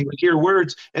sometimes we would hear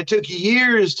words, and it took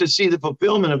years to see the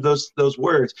fulfillment of those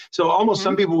words. So almost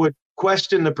some people would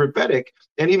question the prophetic,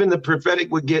 and even the prophetic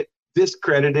would get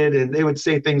discredited, and they would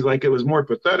say things like it was more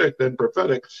pathetic than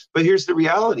prophetic. But here's the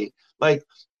reality. Like,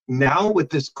 now with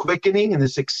this quickening and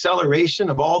this acceleration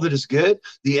of all that is good,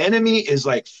 the enemy is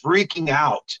like freaking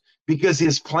out because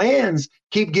his plans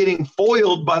keep getting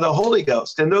foiled by the Holy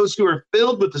Ghost. And those who are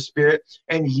filled with the Spirit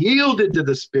and yielded to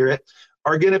the Spirit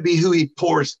are going to be who he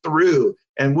pours through.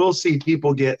 And we'll see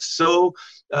people get so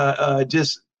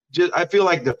just I feel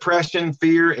like depression,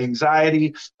 fear,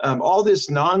 anxiety, all this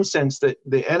nonsense that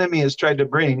the enemy has tried to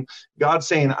bring. God's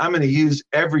saying, I'm going to use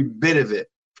every bit of it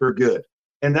for good.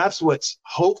 And that's what's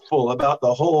hopeful about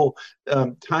the whole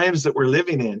times that we're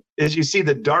living in, is you see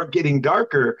the dark getting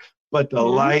darker, but the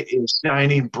light is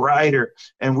shining brighter.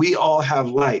 And we all have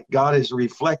light. God is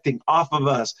reflecting off of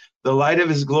us the light of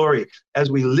his glory.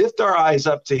 As we lift our eyes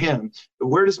up to him,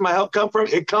 where does my help come from?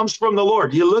 It comes from the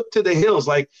Lord. You look to the hills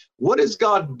like, what is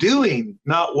God doing?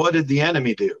 Not what did the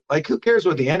enemy do? Like, who cares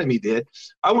what the enemy did?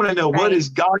 I want to know, what is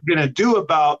God going to do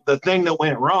about the thing that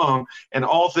went wrong? And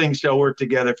all things shall work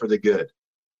together for the good.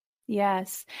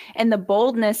 Yes. And the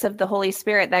boldness of the Holy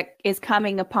Spirit that is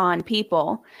coming upon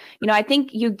people. You know, I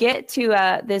think you get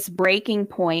to this breaking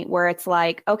point where it's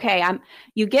like, okay,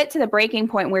 you get to the breaking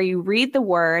point where you read the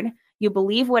word, you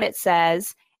believe what it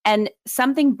says, and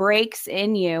something breaks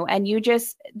in you, and you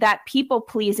just, that people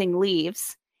pleasing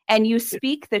leaves. And you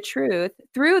speak the truth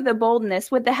through the boldness,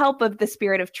 with the help of the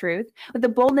Spirit of truth, with the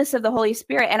boldness of the Holy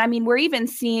Spirit. And I mean, we're even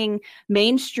seeing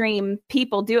mainstream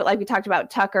people do it. Like we talked about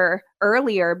Tucker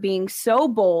earlier, being so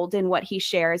bold in what he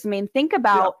shares. I mean, think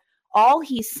about all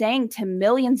he's saying to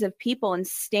millions of people and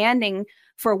standing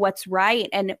for what's right.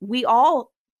 And we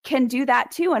all can do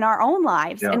that too in our own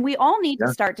lives. And we all need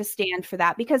to start to stand for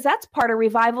that, because that's part of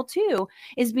revival too,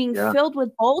 is being filled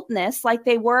with boldness, like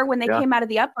they were when they came out of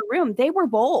the upper room. They were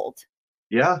bold.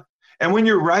 Yeah. And when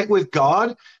you're right with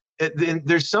God,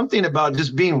 there's something about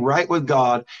just being right with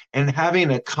God and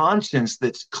having a conscience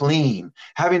that's clean,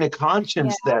 having a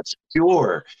conscience that's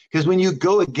pure. Because when you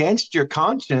go against your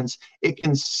conscience, it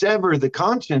can sever the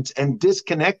conscience and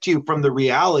disconnect you from the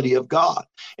reality of God.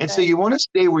 And so you want to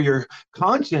stay where your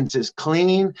conscience is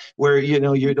clean, where, you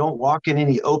know, you don't walk in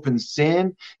any open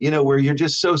sin, you know, where you're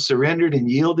just so surrendered and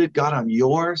yielded. God, I'm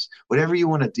yours. Whatever you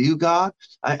want to do, God,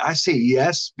 I say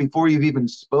yes before you've even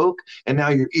spoke. And now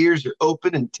your ears are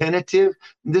open and tentative.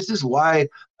 This is why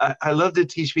I love to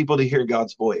teach people to hear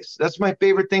God's voice. That's my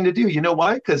favorite thing to do. You know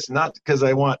why? Not because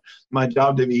I want my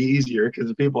job to be easier,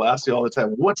 because people ask me all the time,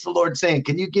 what's the Lord saying?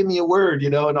 Can you give me a word, you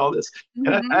know, and all this.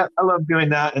 And I love doing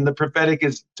that. And the prophetic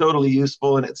is totally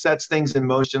useful, and it sets things in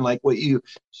motion, like what you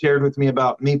shared with me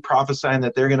about me prophesying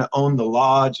that they're going to own the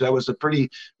lodge. That was a pretty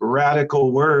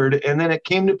radical word. And then it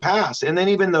came to pass. And then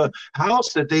even the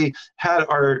house that they had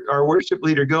our worship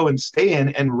leader go and stay in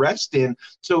and rest in.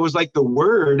 So it was like the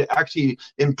word actually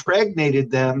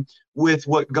impregnated them with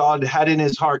what God had in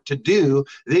his heart to do.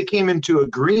 They came into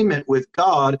agreement with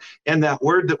God and that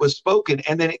word that was spoken,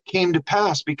 and then it came to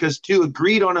pass because two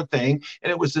agreed on a thing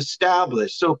and it was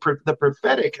established. So the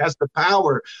prophetic has the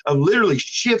power of literally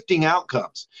shifting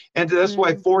outcomes. And that's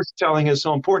why foretelling is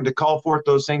so important, to call forth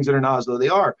those things that are not as though they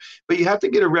are. But you have to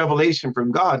get a revelation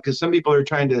from God, because some people are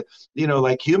trying to, you know,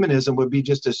 like humanism would be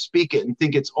just to speak it and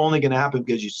think it's only going to happen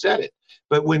because you said it.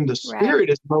 But when the Spirit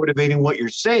is motivating what you're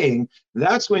saying,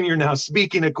 that's when you're now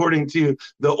speaking according to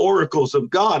the oracles of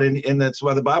God. And that's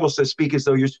why the Bible says, speak as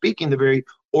though you're speaking the very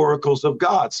oracles of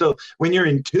God. So when you're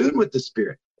in tune with the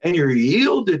Spirit and you're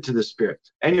yielded to the Spirit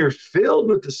and you're filled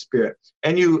with the Spirit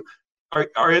and you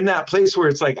are in that place where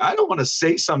it's like, I don't want to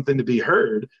say something to be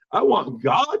heard. I want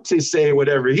God to say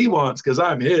whatever he wants, because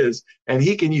I'm his, and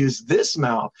he can use this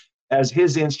mouth as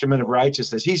his instrument of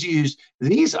righteousness. He's used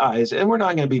these eyes, and we're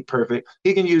not going to be perfect.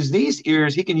 He can use these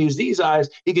ears. He can use these eyes.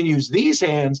 He can use these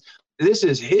hands. This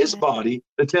is his body,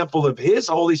 the temple of his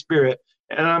Holy Spirit,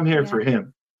 and I'm here for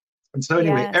him. And so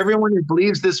anyway, everyone who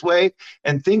believes this way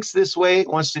and thinks this way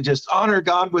wants to just honor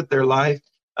God with their life.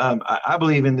 I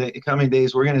believe in the coming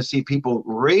days, we're going to see people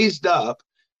raised up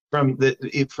from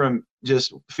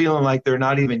just feeling like they're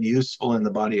not even useful in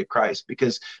the body of Christ,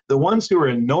 because the ones who are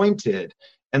anointed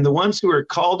and the ones who are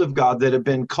called of God, that have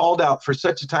been called out for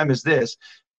such a time as this,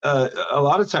 a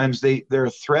lot of times they're a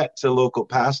threat to local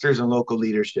pastors and local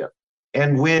leadership.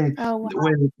 And when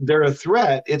they're a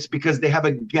threat, it's because they have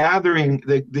a gathering.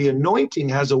 The anointing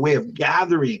has a way of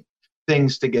gathering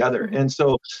things together. And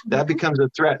so that becomes a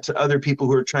threat to other people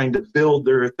who are trying to build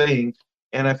their thing.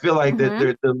 And I feel like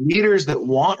that the leaders that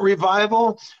want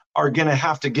revival are going to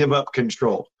have to give up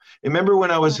control. Remember when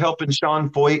I was helping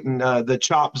Sean Foyt in the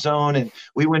Chop Zone, and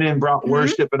we went in and brought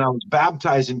worship, and I was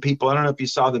baptizing people. I don't know if you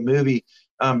saw the movie,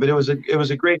 but it was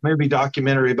a great movie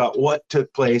documentary about what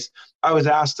took place. I was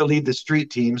asked to lead the street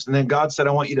teams, and then God said,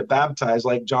 I want you to baptize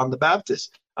like John the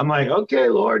Baptist. I'm like, okay,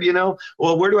 Lord,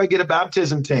 well, where do I get a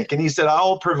baptism tank? And he said,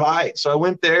 I'll provide. So I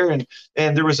went there and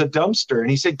there was a dumpster,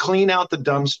 and he said, clean out the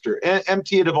dumpster and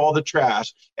empty it of all the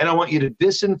trash. And I want you to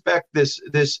disinfect this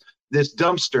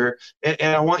dumpster, and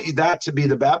I want you that to be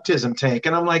the baptism tank.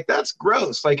 And I'm like, that's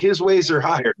gross. Like, his ways are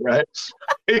higher, right?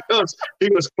 He goes,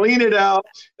 clean it out,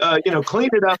 clean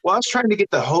it up. Well, I was trying to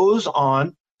get the hose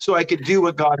on so I could do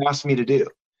what God asked me to do.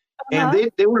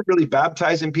 And they weren't really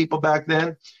baptizing people back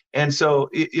then. And so,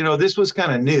 this was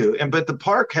kind of new. But the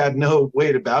park had no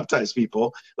way to baptize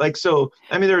people. Like, so,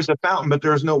 I mean, there was a fountain, but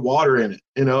there was no water in it,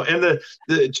 and the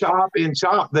CHOP,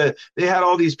 they had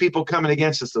all these people coming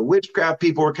against us. The witchcraft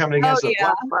people were coming against us. The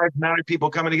Black Lives Matter people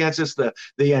coming against us. The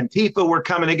Antifa were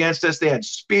coming against us. They had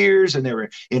spears, and they were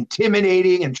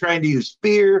intimidating and trying to use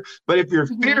fear. But if you're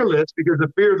fearless, because the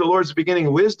fear of the Lord is the beginning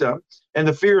of wisdom, and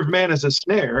the fear of man is a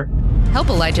snare. Help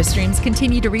Elijah Streams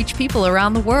continue to reach people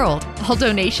around the world. All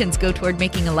donations go toward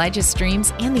making Elijah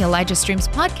Streams and the Elijah Streams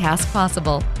podcast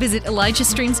possible. Visit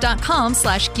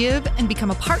ElijahStreams.com/give and become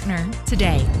a partner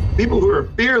today. People who are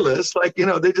fearless, they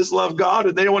just love God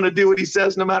and they don't want to do what he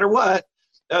says no matter what.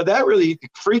 That really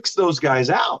freaks those guys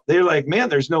out. They're like, man,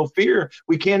 there's no fear.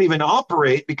 We can't even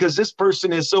operate because this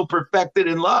person is so perfected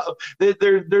in love.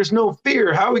 There's no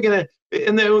fear. How are we going to?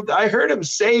 And then I heard him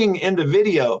saying in the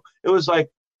video, it was like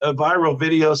a viral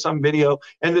video, some video,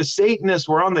 and the Satanists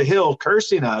were on the hill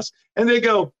cursing us. And they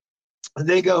go,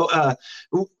 the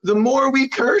more we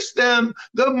curse them,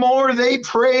 the more they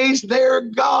praise their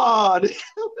God. They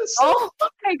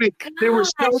were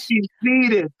so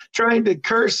defeated trying to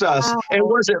curse us. Wow. And it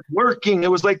wasn't working.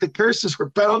 It was like the curses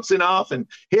were bouncing off and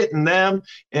hitting them.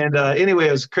 And anyway,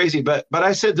 it was crazy. But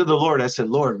I said to the Lord, I said,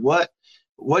 Lord, what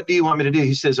do you want me to do?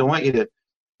 He says, I want you to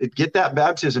get that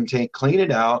baptism tank, clean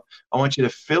it out. I want you to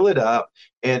fill it up,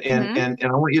 and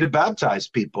I want you to baptize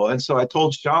people. And so I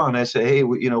told Sean, I said, hey,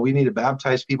 we need to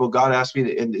baptize people. God asked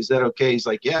me, and is that okay? He's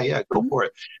like, yeah, go for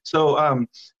it. So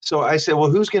I said, well,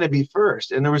 who's going to be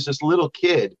first? And there was this little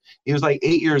kid. He was like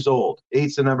 8 years old.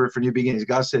 8's the number for new beginnings.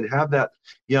 God said, have that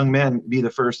young man be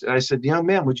the first. And I said, young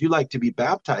man, would you like to be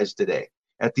baptized today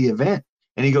at the event?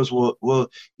 And he goes, well,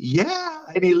 yeah.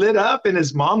 And he lit up, and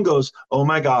his mom goes, oh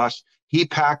my gosh. He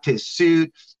packed his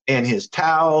suit and his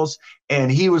towels,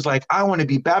 and he was like, I want to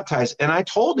be baptized. And I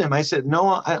told him, I said,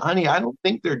 no, honey, I don't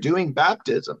think they're doing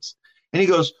baptisms. And he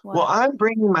goes, well, I'm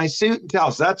bringing my suit and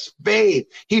towels. That's faith.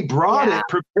 He brought it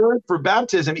prepared for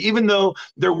baptism, even though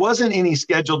there wasn't any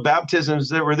scheduled baptisms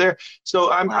that were there.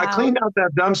 So I cleaned out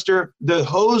that dumpster. The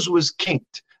hose was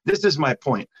kinked. This is my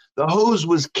point. The hose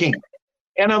was kinked.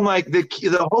 And I'm like,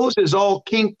 the hose is all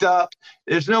kinked up.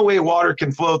 There's no way water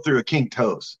can flow through a kinked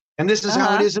hose. And this is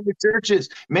how it is in the churches.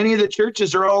 Many of the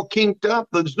churches are all kinked up.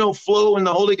 There's no flow in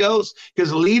the Holy Ghost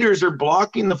because leaders are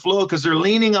blocking the flow because they're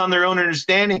leaning on their own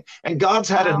understanding. And God's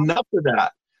had enough of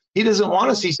that. He doesn't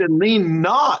want us. He said, lean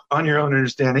not on your own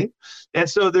understanding. And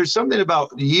so there's something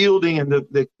about yielding and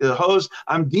the hose.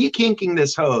 I'm dekinking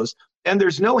this hose, and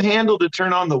there's no handle to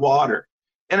turn on the water.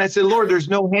 And I said, Lord, there's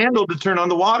no handle to turn on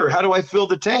the water. How do I fill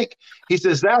the tank? He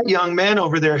says, that young man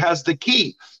over there has the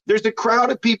key. There's a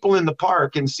crowd of people in the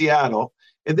park in Seattle,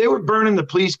 and they were burning the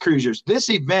police cruisers. This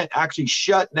event actually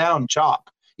shut down CHOP.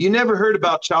 You never heard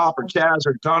about CHOP or Chaz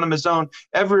or Autonomous Zone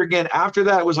ever again. After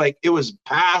that, it was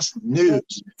past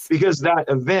news because that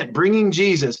event, bringing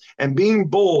Jesus and being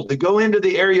bold to go into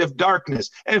the area of darkness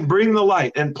and bring the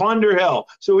light and plunder hell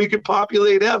so we could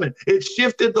populate heaven. It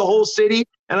shifted the whole city,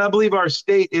 and I believe our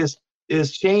state is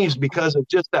changed because of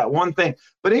just that one thing.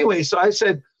 But anyway, so I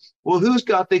said, well, who's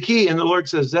got the key? And the Lord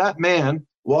says, that man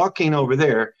walking over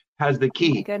there has the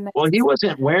key. Well, he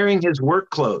wasn't wearing his work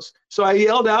clothes. So I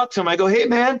yelled out to him. I go, hey,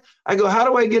 man, how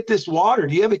do I get this water?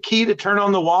 Do you have a key to turn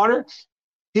on the water?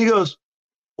 He goes,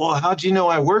 well, how'd you know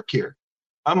I work here?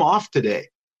 I'm off today.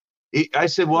 I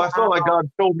said, well, I felt like God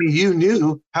told me you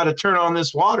knew how to turn on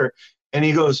this water. And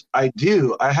he goes, I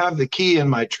do. I have the key in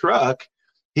my truck.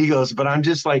 He goes, but I'm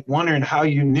just like wondering how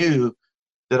you knew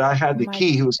that I had the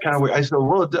key. He was kind of weird. I said,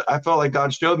 well, I felt like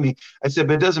God showed me. I said,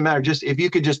 but it doesn't matter. Just if you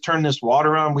could just turn this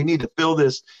water on, we need to fill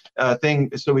this thing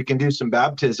so we can do some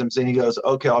baptisms. And he goes,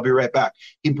 okay, I'll be right back.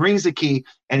 He brings the key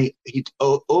and he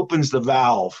opens the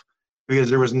valve because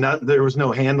there was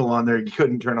no handle on there. You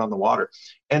couldn't turn on the water.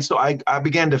 And so I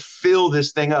began to fill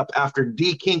this thing up after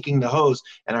dekinking the hose.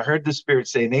 And I heard the Spirit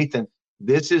say, Nathan,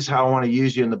 this is how I want to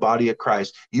use you in the body of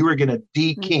Christ. You are going to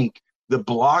dekink the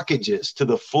blockages to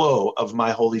the flow of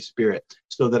my Holy Spirit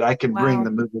so that I can bring the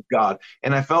move of God.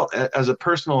 And I felt as a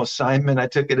personal assignment, I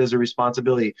took it as a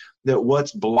responsibility that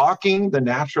what's blocking the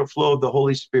natural flow of the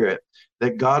Holy Spirit,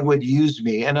 that God would use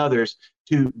me and others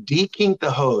to dekink the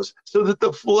hose so that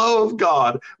the flow of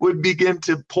God would begin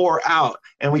to pour out,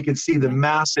 and we could see the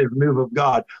massive move of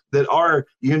God that our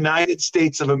United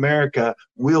States of America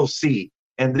will see.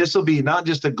 And this will be not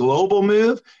just a global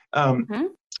move,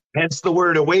 hence the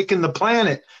word awaken the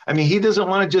planet. I mean, he doesn't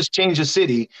want to just change a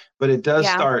city, but it does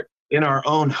start in our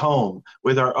own home,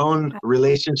 with our own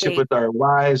relationship with our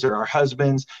wives or our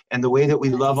husbands, and the way that we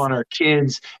love on our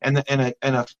kids, and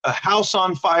a house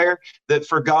on fire that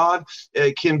for God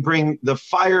can bring the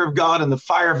fire of God and the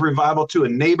fire of revival to a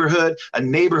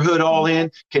neighborhood all in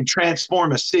can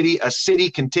transform a city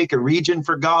can take a region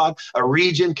for God, a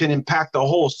region can impact the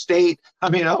whole state. I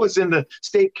mean, I was in the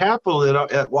state capitol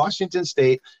at Washington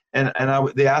State, and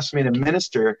they asked me to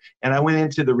minister, and I went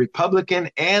into the Republican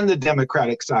and the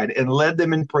Democratic side and led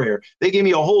them in prayer. They gave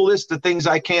me a whole list of things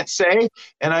I can't say,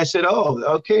 and I said, oh,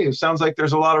 okay, it sounds like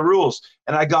there's a lot of rules.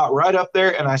 And I got right up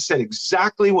there and I said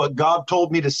exactly what God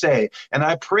told me to say. And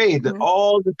I prayed that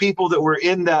all the people that were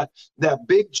in that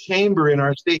big chamber in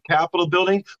our state capitol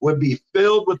building would be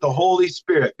filled with the Holy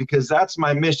Spirit, because that's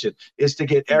my mission, is to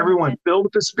get everyone filled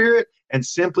with the Spirit and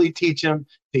simply teach them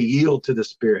to yield to the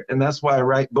Spirit. And that's why I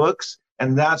write books.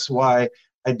 And that's why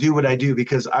I do what I do,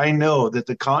 because I know that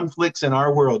the conflicts in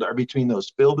our world are between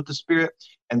those filled with the Spirit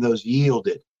and those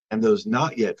yielded, and those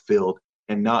not yet filled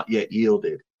and not yet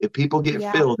yielded. If people get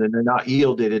filled and they're not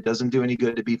yielded, it doesn't do any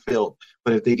good to be filled.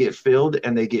 But if they get filled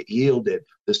and they get yielded,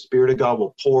 the Spirit of God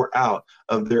will pour out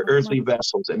of their earthly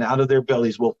vessels, and out of their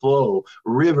bellies will flow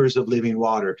rivers of living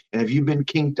water. And if you've been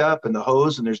kinked up in the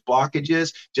hose and there's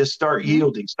blockages, just start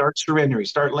yielding, start surrendering,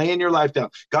 start laying your life down.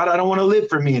 God, I don't want to live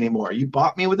for me anymore. You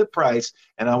bought me with a price,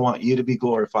 and I want you to be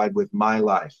glorified with my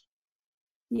life.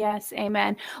 Yes,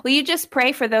 amen. Will you just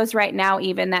pray for those right now,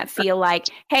 even that feel like,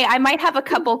 hey, I might have a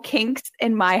couple kinks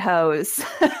in my hose.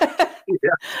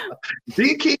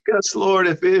 De-kink us, Lord,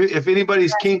 if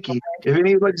anybody's kinky, if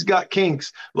anybody's got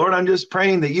kinks. Lord, I'm just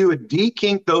praying that you would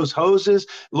de-kink those hoses,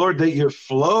 Lord, that your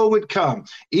flow would come.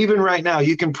 Even right now,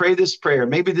 you can pray this prayer.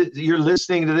 Maybe you're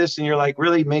listening to this and you're like,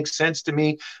 really makes sense to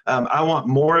me. I want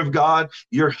more of God.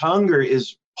 Your hunger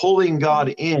is pulling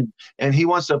God in, and he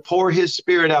wants to pour his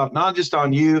Spirit out, not just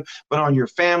on you, but on your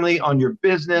family, on your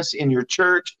business, in your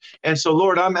church. And so,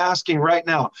 Lord, I'm asking right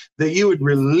now that you would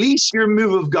release your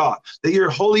move of God, that your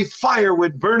holy fire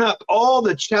would burn up all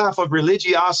the chaff of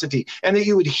religiosity, and that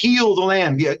you would heal the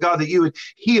land. God, that you would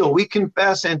heal. We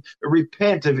confess and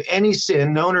repent of any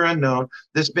sin, known or unknown,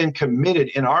 that's been committed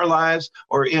in our lives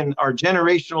or in our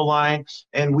generational line,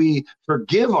 and we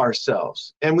forgive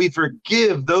ourselves, and we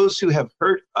forgive those who have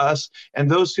hurt us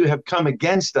and those who have come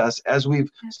against us as we've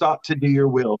sought to do your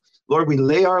will. Lord, we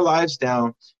lay our lives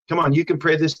down. Come on, you can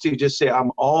pray this too. Just say,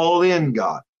 I'm all in,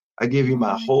 God. I give you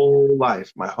my whole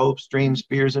life, my hopes, dreams,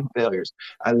 fears, and failures.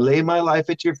 I lay my life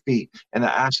at your feet, and I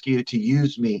ask you to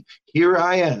use me. Here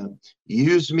I am.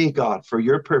 Use me, God, for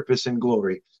your purpose and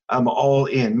glory. I'm all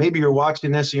in. Maybe you're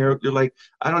watching this and you're like,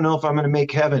 I don't know if I'm going to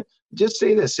make heaven. Just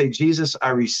say this. Say, Jesus,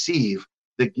 I receive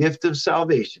the gift of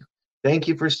salvation. Thank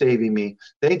you for saving me.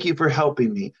 Thank you for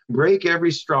helping me. Break every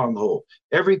stronghold.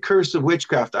 Every curse of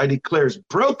witchcraft I declare is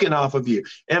broken off of you.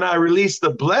 And I release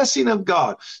the blessing of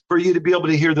God for you to be able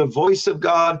to hear the voice of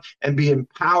God and be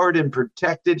empowered and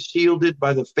protected, shielded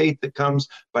by the faith that comes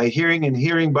by hearing, and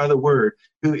hearing by the word,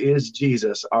 who is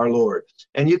Jesus, our Lord.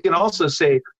 And you can also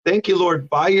say, thank you, Lord,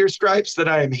 by your stripes that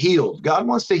I am healed. God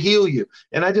wants to heal you.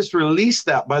 And I just release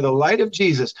that by the light of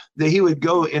Jesus, that he would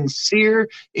go and sear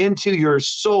into your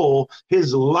soul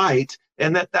his light,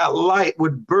 and that light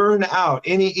would burn out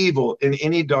any evil and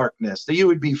any darkness, that you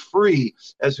would be free,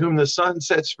 as whom the Son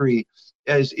sets free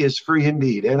as is free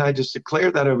indeed. And I just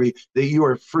declare that over you, that you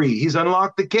are free. He's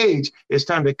unlocked the cage. It's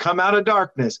time to come out of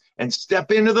darkness and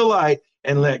step into the light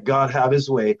and let God have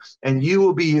his way. And you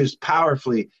will be used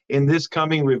powerfully in this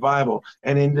coming revival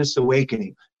and in this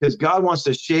awakening, because God wants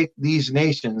to shake these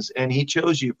nations, and he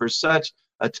chose you for such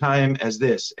a time as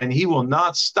this. And he will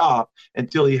not stop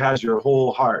until he has your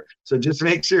whole heart. So just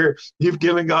make sure you've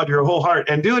given God your whole heart,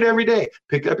 and do it every day.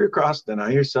 Pick up your cross,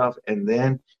 deny yourself, and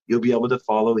then you'll be able to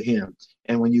follow him.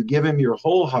 And when you give him your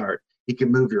whole heart, he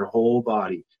can move your whole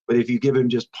body. But if you give him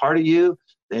just part of you,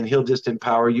 then he'll just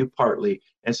empower you partly.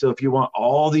 And so if you want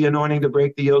all the anointing to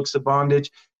break the yokes of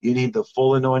bondage, you need the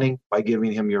full anointing by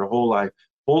giving him your whole life.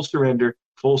 Full surrender,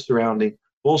 full surrounding,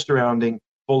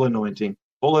 full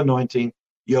anointing,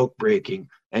 yoke breaking,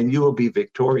 and you will be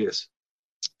victorious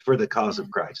for the cause of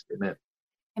Christ. Amen.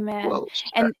 Amen. Well,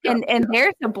 and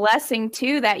there's a blessing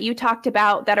too that you talked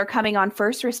about that are coming on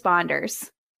first responders.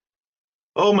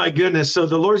 Oh my goodness. So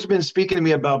the Lord's been speaking to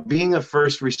me about being a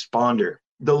first responder.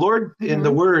 the Lord in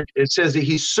the word, it says that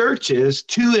he searches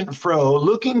to and fro,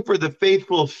 looking for the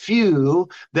faithful few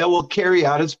that will carry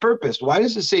out its purpose. Why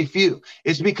does it say few?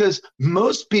 It's because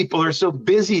most people are so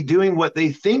busy doing what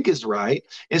they think is right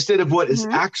instead of what is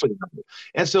actually right.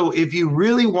 And so if you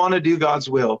really want to do God's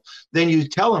will, then you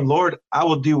tell him, Lord, I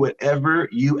will do whatever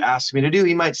you ask me to do.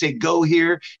 He might say, go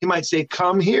here. He might say,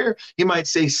 come here. He might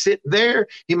say, sit there.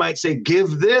 He might say,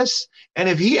 give this. And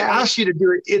if he asks you to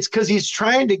do it, it's because he's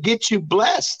trying to get you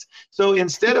blessed. So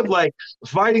instead of like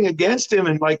fighting against him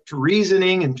and like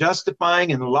reasoning and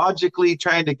justifying and logically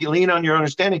trying to lean on your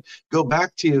understanding, go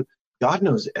back to God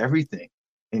knows everything.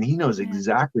 And he knows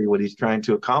exactly what he's trying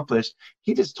to accomplish.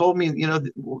 He just told me,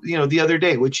 the other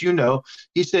day, which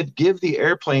he said, give the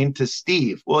airplane to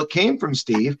Steve. Well, it came from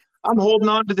Steve. I'm holding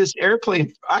on to this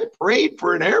airplane. I prayed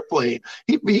for an airplane.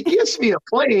 He gives me a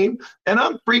plane and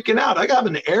I'm freaking out. I got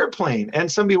an airplane.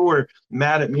 And some people were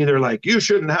mad at me. They're like, you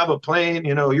shouldn't have a plane.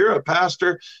 You're a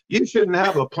pastor. You shouldn't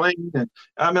have a plane. And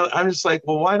I'm just like,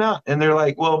 well, why not? And they're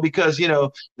like, well, because,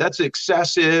 that's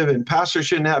excessive and pastors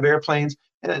shouldn't have airplanes.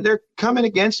 And they're coming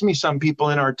against me, some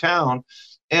people in our town.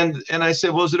 And I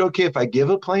said, well, is it okay if I give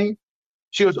a plane?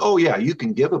 She goes, oh, yeah, you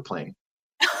can give a plane.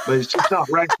 But it's just not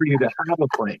right for you to have a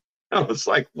plane. I was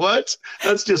like, what?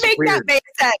 That's just weird. That makes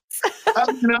sense.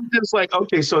 I'm just like,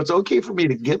 okay, so it's okay for me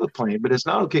to give a plane, but it's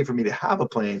not okay for me to have a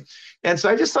plane. And so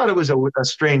I just thought it was a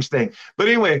strange thing. But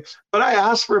anyway, I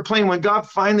asked for a plane. When God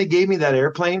finally gave me that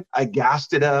airplane, I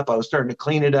gassed it up. I was starting to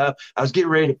clean it up. I was getting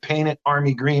ready to paint it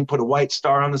army green, put a white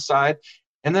star on the side.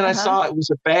 And then I saw it was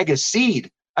a bag of seed.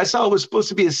 I saw it was supposed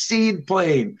to be a seed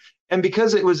plane. And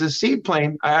because it was a seed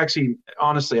plane, I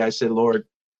said, Lord,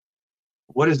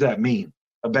 what does that mean?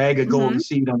 A bag of golden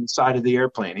seed on the side of the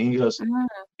airplane. And he goes,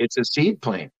 it's a seed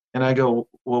plane. And I go,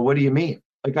 well, what do you mean?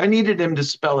 Like, I needed him to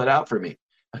spell it out for me.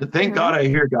 Thank God I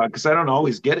hear God, because I don't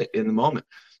always get it in the moment.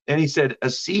 And he said,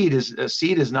 a seed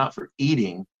is not for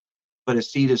eating, but a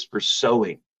seed is for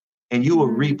sowing. And you will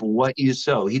reap what you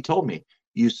sow. He told me,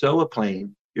 you sow a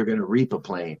plane, you're going to reap a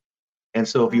plane. And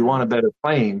so if you want a better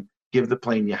plane, give the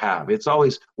plane you have. It's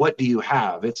always, what do you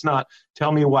have? It's not,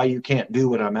 tell me why you can't do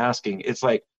what I'm asking. It's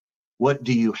like, what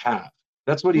do you have?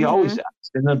 That's what he always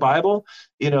asks. In the Bible,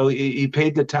 he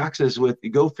paid the taxes with,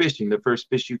 go fishing, the first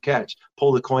fish you catch,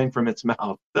 pull the coin from its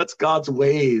mouth. That's God's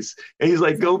ways. And he's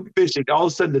like, go fishing. All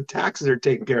of a sudden the taxes are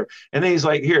taken care of. And then he's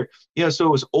like, here, so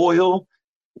it was oil,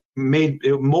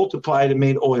 it multiplied and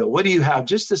made oil. What do you have?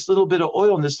 Just this little bit of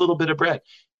oil and this little bit of bread.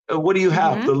 What do you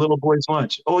have? The little boy's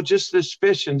lunch. Oh, just this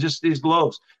fish and just these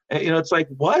loaves. And, it's like,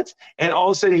 what? And all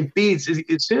of a sudden he feeds.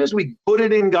 As soon as we put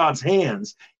it in God's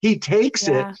hands, he takes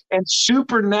it, and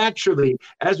supernaturally,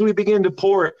 as we begin to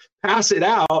pour it, pass it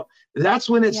out, that's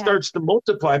when it starts to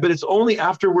multiply. But it's only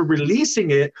after we're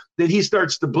releasing it that he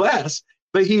starts to bless.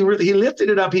 But he lifted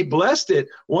it up. He blessed it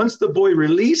once the boy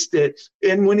released it.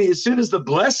 And as soon as the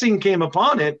blessing came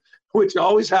upon it, which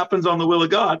always happens on the will of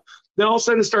God, then all of a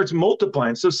sudden it starts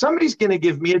multiplying. So somebody's going to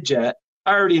give me a jet.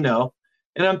 I already know.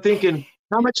 And I'm thinking,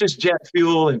 how much is jet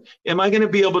fuel? And am I going to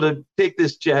be able to take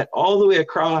this jet all the way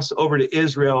across over to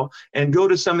Israel and go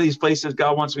to some of these places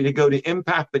God wants me to go to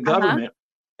impact the government?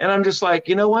 And I'm just like,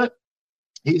 you know what?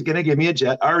 He's going to give me a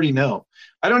jet. I already know.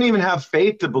 I don't even have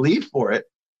faith to believe for it,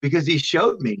 because he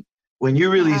showed me, when you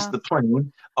release the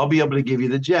plane, I'll be able to give you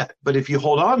the jet. But if you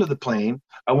hold on to the plane,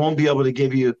 I won't be able to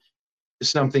give you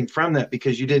something from that,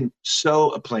 because you didn't sow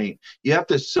a plane. You have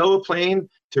to sow a plane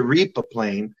to reap a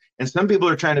plane. And some people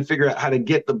are trying to figure out how to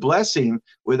get the blessing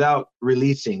without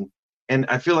releasing. And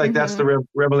I feel like that's the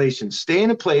revelation. Stay in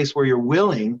a place where you're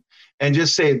willing and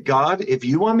just say, God, if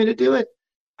you want me to do it,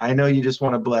 I know you just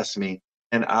want to bless me,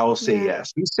 and I will say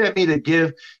yes. He sent me to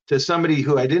give to somebody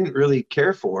who I didn't really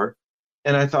care for.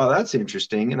 And I thought, that's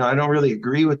interesting. I don't really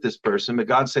agree with this person, but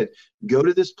God said, go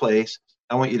to this place.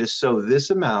 I want you to sow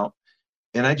this amount.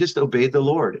 And I just obeyed the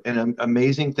Lord, and an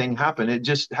amazing thing happened. It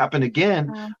just happened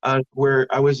again where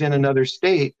I was in another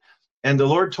state, and the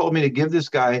Lord told me to give this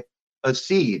guy a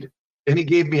seed, and he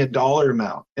gave me a dollar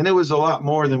amount. And it was a lot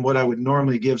more than what I would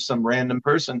normally give some random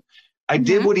person. I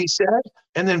did what he said,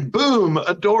 and then boom,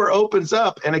 a door opens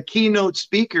up, and a keynote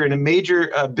speaker in a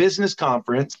major business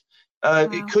conference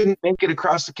couldn't make it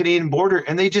across the Canadian border.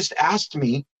 And they just asked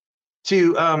me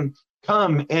to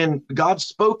come, and God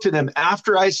spoke to them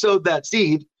after I sowed that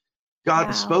seed.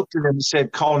 God spoke to them and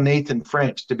said, call Nathan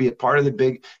French to be a part of the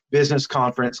big business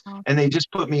conference. And they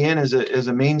just put me in as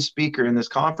a main speaker in this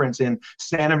conference in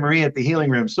Santa Maria at the Healing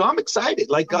Room. So I'm excited.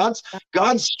 Like God's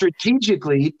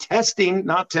strategically testing,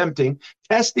 not tempting,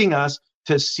 testing us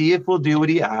to see if we'll do what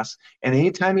he asks. And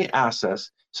anytime he asks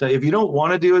us, So if you don't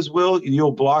want to do his will,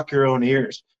 you'll block your own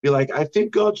ears. Be like, I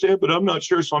think God said, but I'm not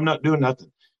sure, so I'm not doing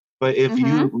nothing. But if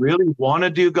you really want to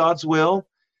do God's will,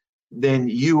 then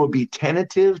you will be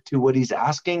tentative to what he's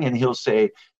asking, and he'll say,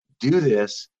 do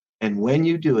this. And when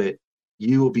you do it,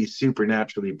 you will be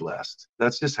supernaturally blessed.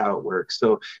 That's just how it works.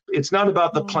 So it's not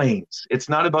about the planes. It's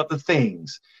not about the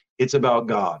things. It's about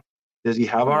God. Does he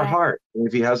have our heart? And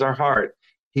if he has our heart,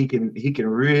 he can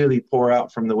really pour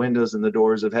out from the windows and the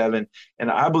doors of heaven. And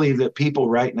I believe that people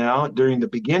right now, during the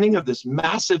beginning of this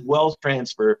massive wealth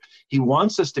transfer, he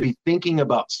wants us to be thinking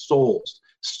about souls.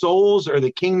 Souls are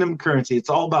the kingdom currency. It's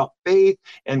all about faith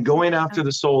and going after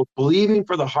the souls, believing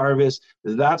for the harvest.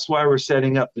 That's why we're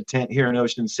setting up the tent here in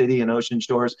Ocean City and Ocean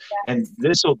Shores. And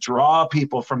this will draw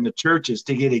people from the churches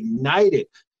to get ignited,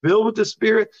 filled with the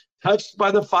Spirit, touched by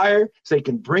the fire, so they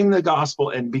can bring the gospel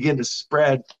and begin to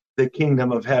spread the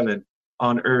kingdom of heaven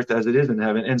on earth as it is in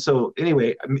heaven. And so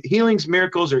anyway, healings,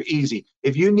 miracles are easy.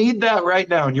 If you need that right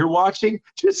now and you're watching,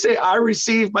 just say, I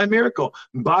received my miracle.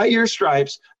 By your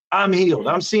stripes, I'm healed.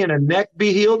 I'm seeing a neck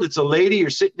be healed. It's a lady. You're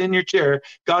sitting in your chair.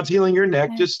 God's healing your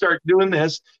neck. Just start doing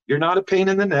this. You're not a pain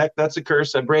in the neck. That's a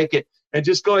curse. I break it. And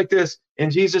just go like this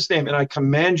in Jesus' name. And I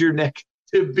command your neck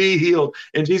to be healed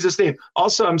in Jesus' name.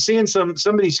 Also, I'm seeing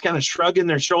somebody's kind of shrugging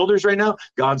their shoulders right now.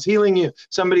 God's healing you.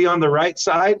 Somebody on the right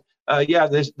side.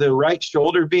 The right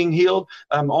shoulder being healed.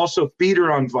 Also, feet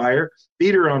are on fire.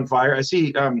 Feet are on fire. I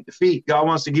see feet. God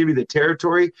wants to give you the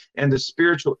territory, and the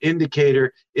spiritual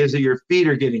indicator is that your feet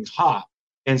are getting hot.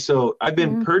 And so I've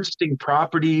been purchasing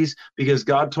properties because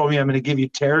God told me I'm going to give you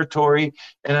territory.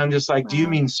 And I'm just like, do you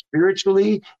mean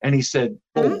spiritually? And he said,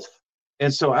 both.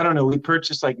 And so, I don't know, we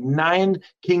purchased like 9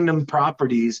 kingdom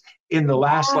properties in the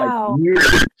last year.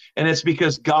 And it's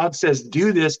because God says,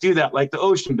 do this, do that, like the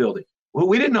ocean building. Well,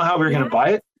 we didn't know how we were going to buy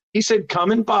it. He said,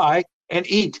 come and buy and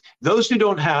eat. Those who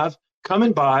don't have, come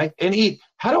and buy and eat.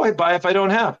 How do I buy if I don't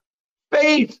have?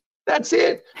 Faith. That's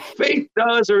it. Faith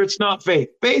does, or it's not faith.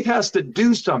 Faith has to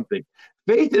do something.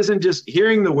 Faith isn't just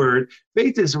hearing the word.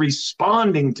 Faith is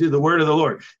responding to the word of the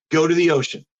Lord. Go to the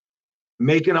ocean.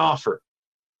 Make an offer.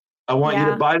 I want you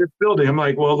to buy this building. I'm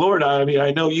like, well, Lord,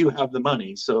 I know you have the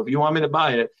money. So if you want me to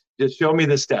buy it, just show me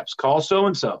the steps. Call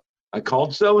so-and-so. I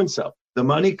called so-and-so. The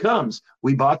money comes.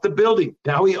 We bought the building.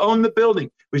 Now we own the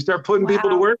building. We start putting people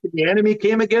to work. The enemy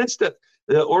came against it.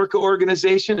 The Orca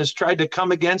organization has tried to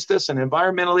come against us, an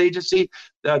environmental agency.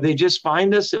 They just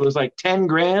fined us. It was like 10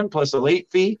 grand plus a late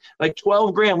fee, like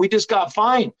 12 grand. We just got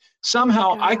fined.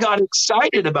 Somehow I got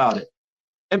excited about it.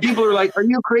 And people are like, are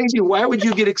you crazy? Why would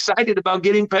you get excited about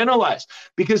getting penalized?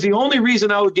 Because the only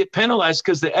reason I would get penalized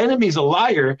because the enemy's a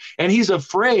liar and he's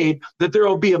afraid that there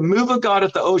will be a move of God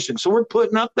at the ocean. So we're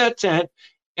putting up that tent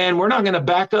and we're not going to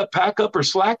back up, pack up, or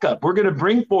slack up. We're going to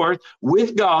bring forth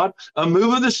with God a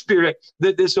move of the Spirit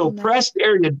that this oppressed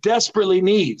area desperately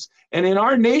needs. And in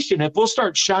our nation, if we'll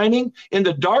start shining in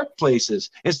the dark places,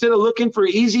 instead of looking for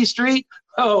easy street,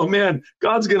 oh man,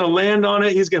 God's going to land on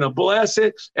it. He's going to bless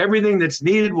it. Everything that's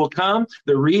needed will come.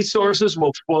 The resources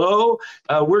will flow.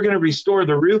 We're going to restore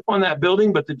the roof on that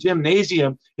building, but the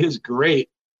gymnasium is great.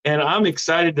 And I'm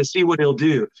excited to see what he'll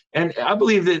do. And I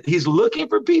believe that he's looking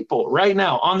for people right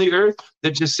now on the earth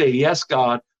that just say, yes,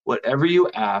 God, whatever you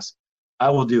ask,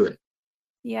 I will do it.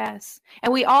 Yes.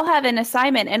 And we all have an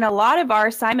assignment, and a lot of our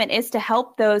assignment is to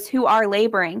help those who are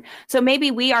laboring. So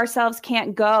maybe we ourselves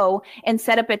can't go and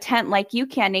set up a tent like you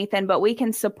can, Nathan, but we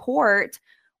can support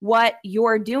what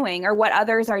you're doing or what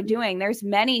others are doing. There's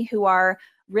many who are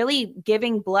really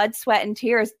giving blood, sweat, and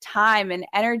tears, time and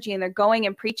energy, and they're going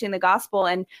and preaching the gospel.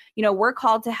 And, you know, we're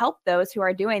called to help those who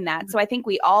are doing that. So I think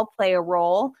we all play a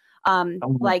role,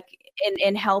 like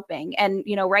in helping. And,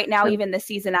 you know, right now, even the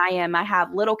season I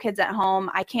have little kids at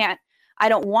home. I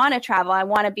don't want to travel. I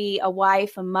want to be a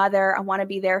wife, a mother. I want to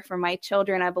be there for my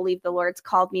children. I believe the Lord's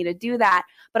called me to do that,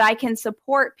 but I can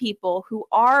support people who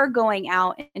are going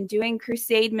out and doing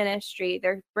crusade ministry.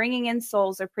 They're bringing in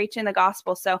souls. They're preaching the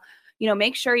gospel. So, you know,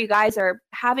 make sure you guys are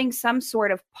having some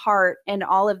sort of part in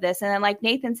all of this. And then, like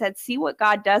Nathan said, see what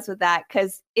God does with that,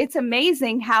 because it's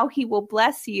amazing how he will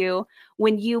bless you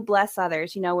when you bless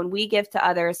others. You know, when we give to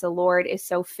others, the Lord is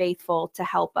so faithful to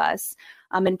help us.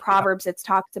 In Proverbs, it's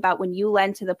talked about when you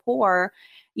lend to the poor,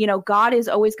 you know, God is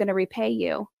always going to repay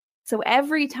you. So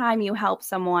every time you help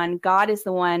someone, God is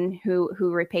the one who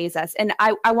repays us. And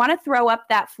I want to throw up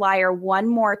that flyer one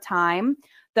more time,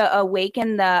 the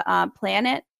Awaken the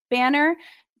Planet banner,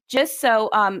 just so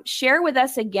share with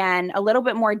us again a little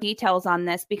bit more details on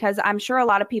this, because I'm sure a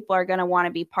lot of people are going to want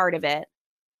to be part of it.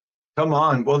 Come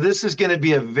on. Well, this is going to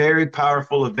be a very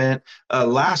powerful event.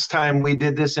 Last time we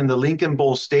did this in the Lincoln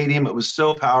Bowl Stadium, it was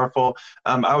so powerful.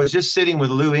 I was just sitting with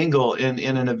Lou Engle in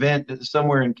an event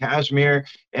somewhere in Kashmir,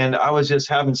 and I was just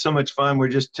having so much fun. We're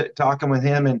just talking with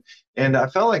him, and I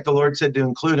felt like the Lord said to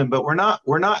include him, but we're not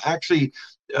actually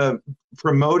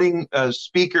promoting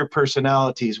speaker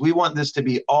personalities. We want this to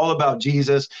be all about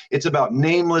Jesus. It's about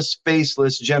nameless,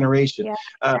 faceless generation. Yeah.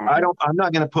 I'm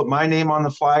not going to put my name on the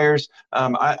flyers.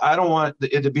 I don't want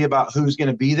it to be about who's going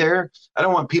to be there. I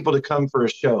don't want people to come for a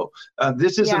show.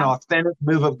 This is an authentic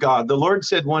move of God. The Lord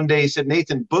said one day, he said,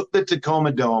 Nathan, book the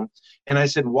Tacoma Dome. And I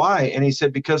said, why? And he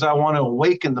said, because I want to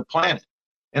awaken the planet.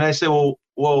 And I said, well,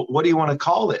 what do you want to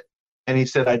call it? And he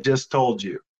said, I just told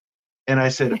you. And I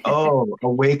said, oh,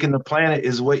 awaken the planet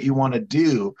is what you want to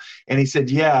do. And he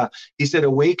said, yeah. He said,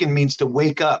 awaken means to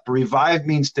wake up. Revive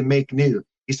means to make new.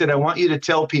 He said, I want you to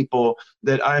tell people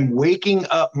that I'm waking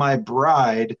up my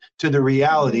bride to the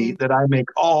reality that I make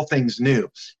all things new.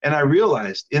 And I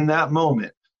realized in that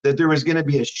moment that there was going to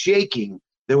be a shaking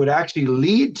that would actually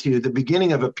lead to the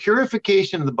beginning of a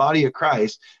purification of the body of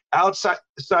Christ outside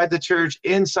the church,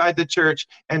 inside the church,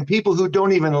 and people who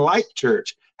don't even like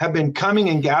church have been coming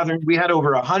and gathering. We had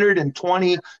over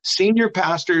 120 senior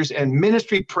pastors and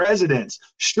ministry presidents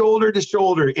shoulder to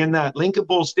shoulder in that Lincoln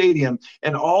Bowl Stadium,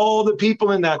 and all the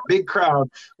people in that big crowd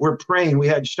were praying. We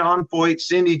had Sean Foyt,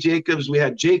 Cindy Jacobs, we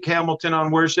had Jake Hamilton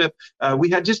on worship. We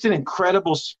had just an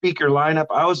incredible speaker lineup.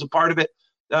 I was a part of it.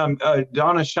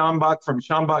 Donna Schambach from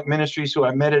Schambach Ministries, who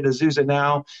I met at Azusa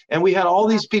Now. And we had all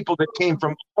these people that came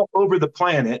from all over the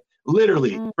planet,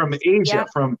 literally from Asia,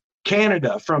 from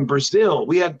Canada, from Brazil.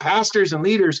 We had pastors and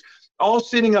leaders all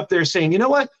sitting up there saying, you know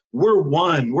what? We're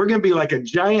one. We're going to be like a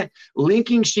giant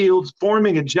linking shields,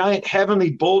 forming a giant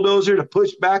heavenly bulldozer to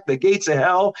push back the gates of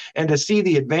hell and to see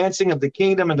the advancing of the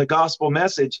kingdom and the gospel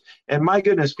message. And my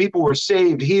goodness, people were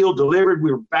saved, healed, delivered.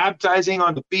 We were baptizing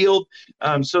on the field.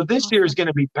 So this year is going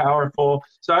to be powerful.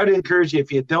 So I'd encourage you,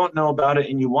 if you don't know about it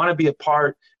and you want to be a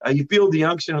part, you feel the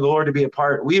unction of the Lord to be a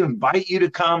part, we invite you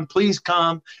to come. Please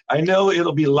come. I know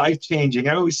it'll be life-changing.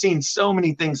 I mean, we've seen so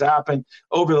many things happen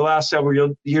over the last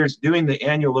several years doing the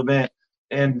annual event.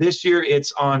 And this year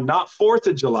it's on not 4th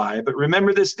of July, but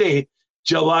remember this date,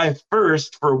 July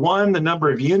 1st, for One, the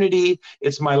Number of Unity.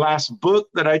 It's my last book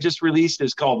that I just released.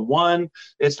 It's called One.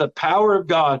 It's the power of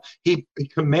God. He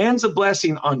commands a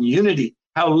blessing on unity.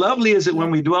 How lovely is it when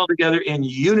we dwell together in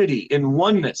unity, in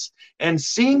oneness, and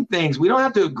seeing things. We don't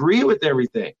have to agree with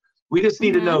everything. We just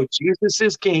need to know Jesus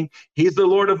is King. He's the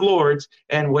Lord of Lords.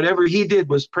 And whatever he did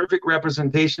was perfect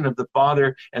representation of the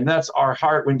Father. And that's our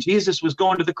heart. When Jesus was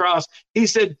going to the cross, he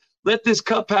said, let this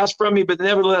cup pass from me, but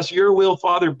nevertheless, your will,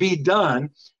 Father, be done,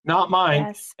 not mine.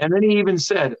 Yes. And then he even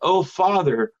said, oh,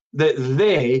 Father, that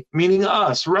they, meaning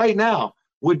us right now,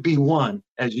 would be one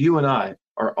as you and I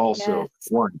are also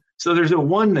one. So there's a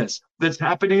oneness that's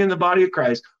happening in the body of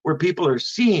Christ where people are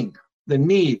seeing the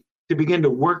need to begin to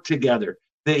work together,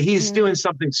 that he's doing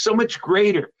something so much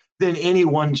greater than any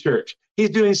one church. He's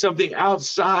doing something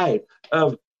outside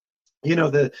of, you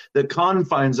know, the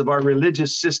confines of our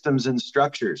religious systems and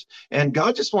structures. And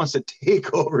God just wants to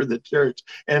take over the church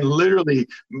and literally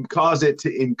cause it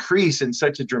to increase in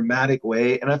such a dramatic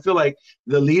way. And I feel like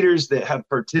the leaders that have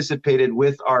participated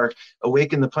with our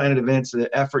Awaken the Planet events,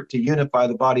 the effort to unify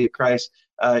the body of Christ,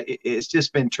 it's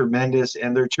just been tremendous,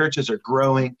 and their churches are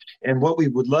growing. And what we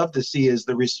would love to see is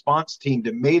the response team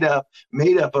to made up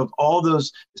of all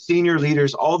those senior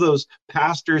leaders, all those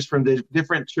pastors from the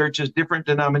different churches, different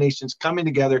denominations coming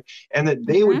together, and that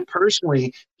they would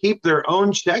personally keep their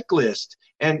own checklist.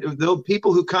 And those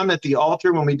people who come at the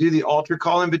altar, when we do the altar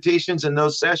call invitations in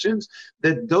those sessions,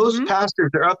 that those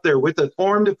pastors are up there with a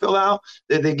form to fill out,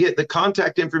 that they get the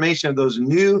contact information of those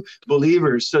new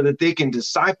believers so that they can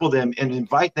disciple them and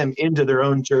invite them into their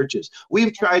own churches.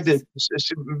 We've tried to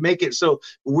make it so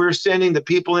we're sending the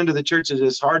people into the churches.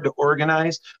 It's hard to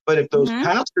organize, but if those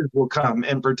pastors will come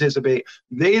and participate,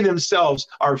 they themselves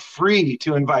are free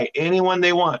to invite anyone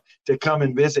they want to come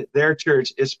and visit their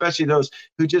church, especially those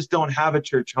who just don't have a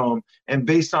church home. And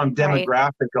based on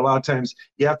demographic, a lot of times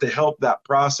you have to help that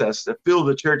process to fill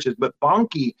the churches. But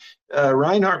Bonnke,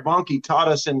 Reinhard Bonnke, taught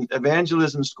us in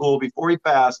evangelism school before he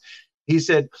passed. He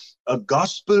said, a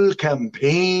gospel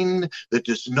campaign that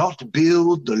does not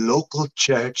build the local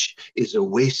church is a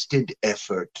wasted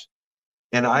effort.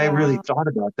 And I really thought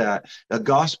about that. A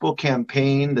gospel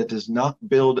campaign that does not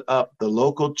build up the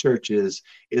local churches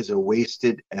is a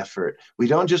wasted effort. We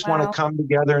don't just want to come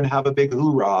together and have a big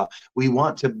hoorah. We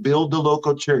want to build the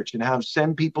local church and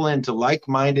send people into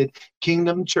like-minded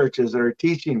kingdom churches that are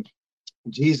teaching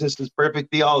Jesus'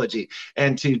 perfect theology,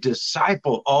 and to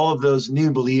disciple all of those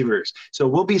new believers. So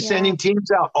we'll be sending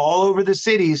teams out all over the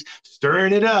cities,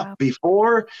 stirring it up.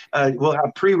 Before, we'll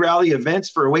have pre-rally events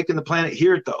for Awaken the Planet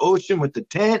here at the Ocean with the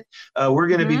tent. We're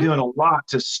going to be doing a lot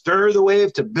to stir the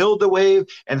wave, to build the wave,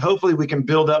 and hopefully we can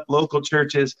build up local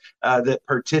churches that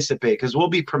participate, because we'll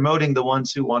be promoting the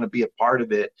ones who want to be a part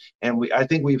of it. And I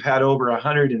think we've had over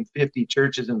 150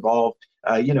 churches involved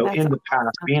in the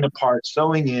past, being a part,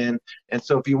 sewing in. And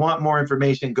so if you want more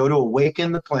information, go to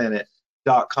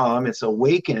awakentheplanet.com. It's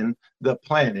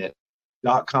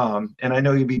awakentheplanet.com. And I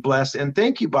know you'll be blessed. And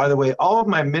thank you, by the way, all of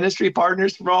my ministry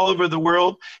partners from all over the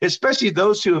world, especially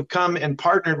those who have come and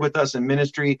partnered with us in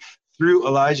ministry through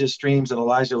Elijah Streams and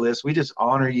Elijah List. We just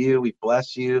honor you. We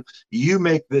bless you. You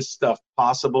make this stuff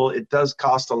possible. It does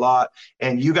cost a lot.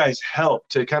 And you guys help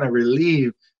to kind of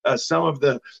relieve some of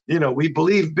the, we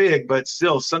believe big, but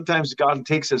still sometimes God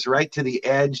takes us right to the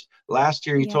edge. Last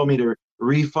year, he told me to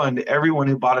refund everyone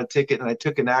who bought a ticket, and I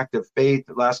took an act of faith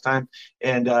last time,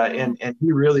 and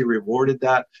he really rewarded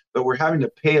that. But we're having to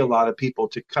pay a lot of people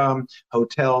to come,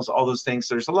 hotels, all those things.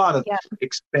 There's a lot of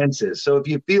expenses. So if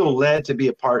you feel led to be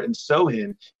a part and sow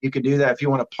in, you can do that. If you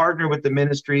want to partner with the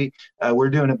ministry,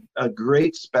 we're doing a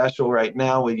great special right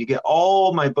now where you get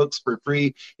all my books for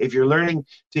free. If you're learning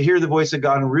to hear the voice of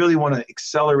God and really want to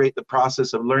accelerate the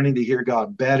process of learning to hear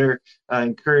God better, I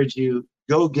encourage you,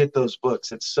 go get those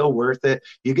books. It's so worth it.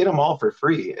 You get them all for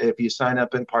free if you sign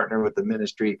up and partner with the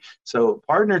ministry. So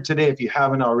partner today if you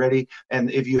haven't already.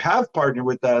 And if you have partnered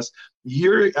with us,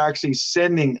 you're actually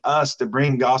sending us to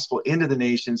bring gospel into the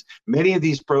nations. Many of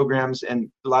these programs and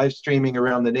live streaming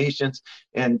around the nations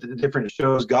and the different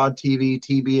shows, God TV,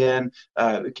 TBN,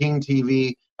 King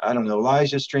TV,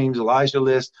 Elijah Streams, Elijah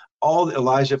List, all the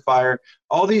Elijah Fire,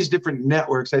 all these different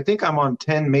networks. I think I'm on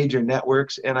 10 major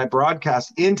networks, and I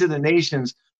broadcast into the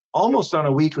nations almost on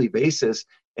a weekly basis.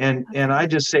 And I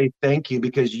just say thank you,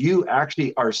 because you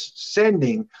actually are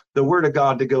sending the word of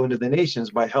God to go into the nations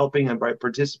by helping and by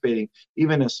participating.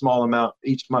 Even a small amount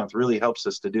each month really helps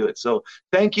us to do it. So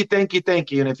thank you, thank you,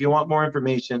 thank you. And if you want more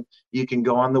information, you can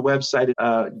go on the website,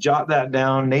 jot that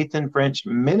down,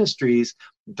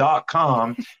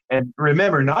 NathanFrenchMinistries.com. And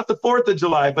remember, not the 4th of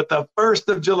July, but the 1st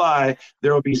of July,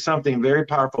 there will be something very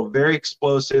powerful, very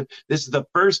explosive. This is the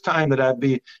first time that I'd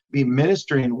be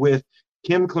ministering with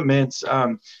Kim Clement's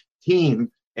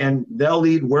team, and they'll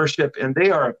lead worship, and they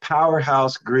are a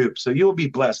powerhouse group. So you'll be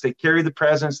blessed. They carry the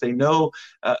presence. They know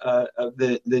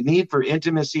the need for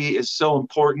intimacy is so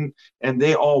important, and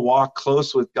they all walk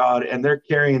close with God, and they're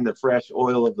carrying the fresh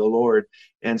oil of the Lord.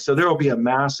 And so there will be a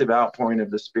massive outpouring of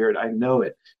the Spirit. I know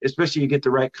it, especially you get the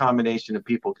right combination of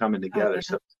people coming together.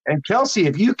 So, and Kelsey,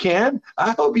 if you can,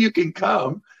 I hope you can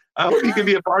come. I hope you can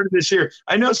be a part of this year.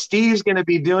 I know Steve's going to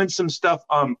be doing some stuff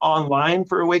online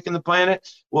for Awaken the Planet.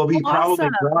 We'll be probably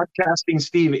broadcasting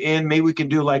Steve in. Maybe we can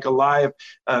do like a live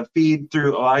feed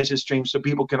through Elijah Stream so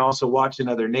people can also watch in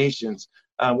other nations.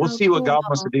 We'll see what God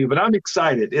wants to do, but I'm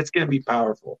excited. It's going to be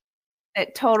powerful.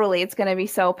 It's going to be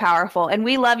so powerful. And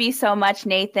we love you so much,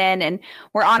 Nathan, and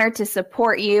we're honored to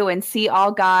support you and see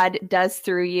all God does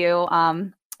through you.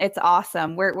 It's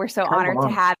awesome. We're so honored to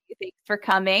have you. Thanks for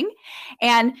coming.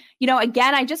 And,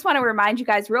 again, I just want to remind you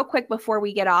guys real quick before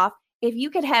we get off, if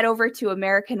you could head over to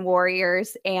American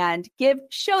Warriors and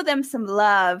show them some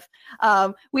love.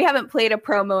 We haven't played a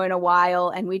promo in a while,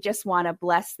 and we just want to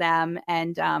bless them.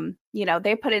 And,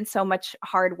 they put in so much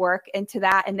hard work into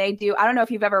that, and they do. I don't know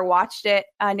if you've ever watched it,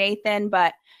 Nathan,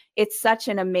 but it's such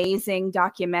an amazing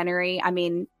documentary. I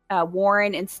mean,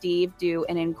 Warren and Steve do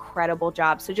an incredible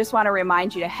job. So just want to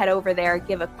remind you to head over there,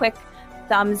 give a quick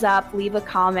thumbs up, leave a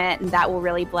comment, and that will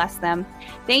really bless them.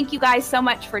 Thank you guys so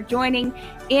much for joining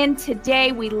in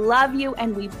today. We love you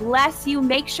and we bless you.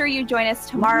 Make sure you join us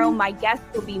tomorrow. My guest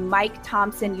will be Mike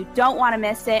Thompson. You don't want to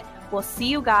miss it. We'll see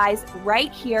you guys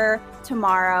right here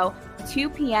tomorrow, 2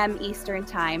 p.m. Eastern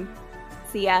time.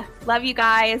 See ya. Love you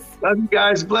guys. Love you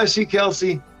guys. Bless you,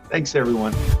 Kelsey. Thanks,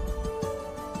 everyone.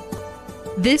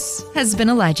 This has been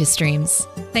Elijah Streams.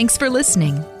 Thanks for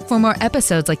listening. For more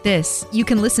episodes like this, you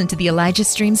can listen to the Elijah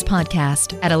Streams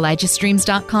podcast at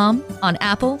ElijahStreams.com on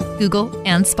Apple, Google,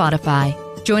 and Spotify.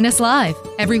 Join us live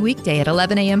every weekday at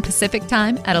 11 a.m. Pacific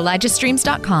Time at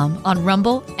ElijahStreams.com on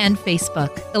Rumble and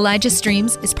Facebook. Elijah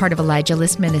Streams is part of Elijah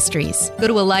List Ministries. Go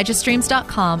to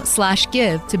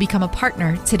ElijahStreams.com/give to become a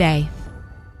partner today.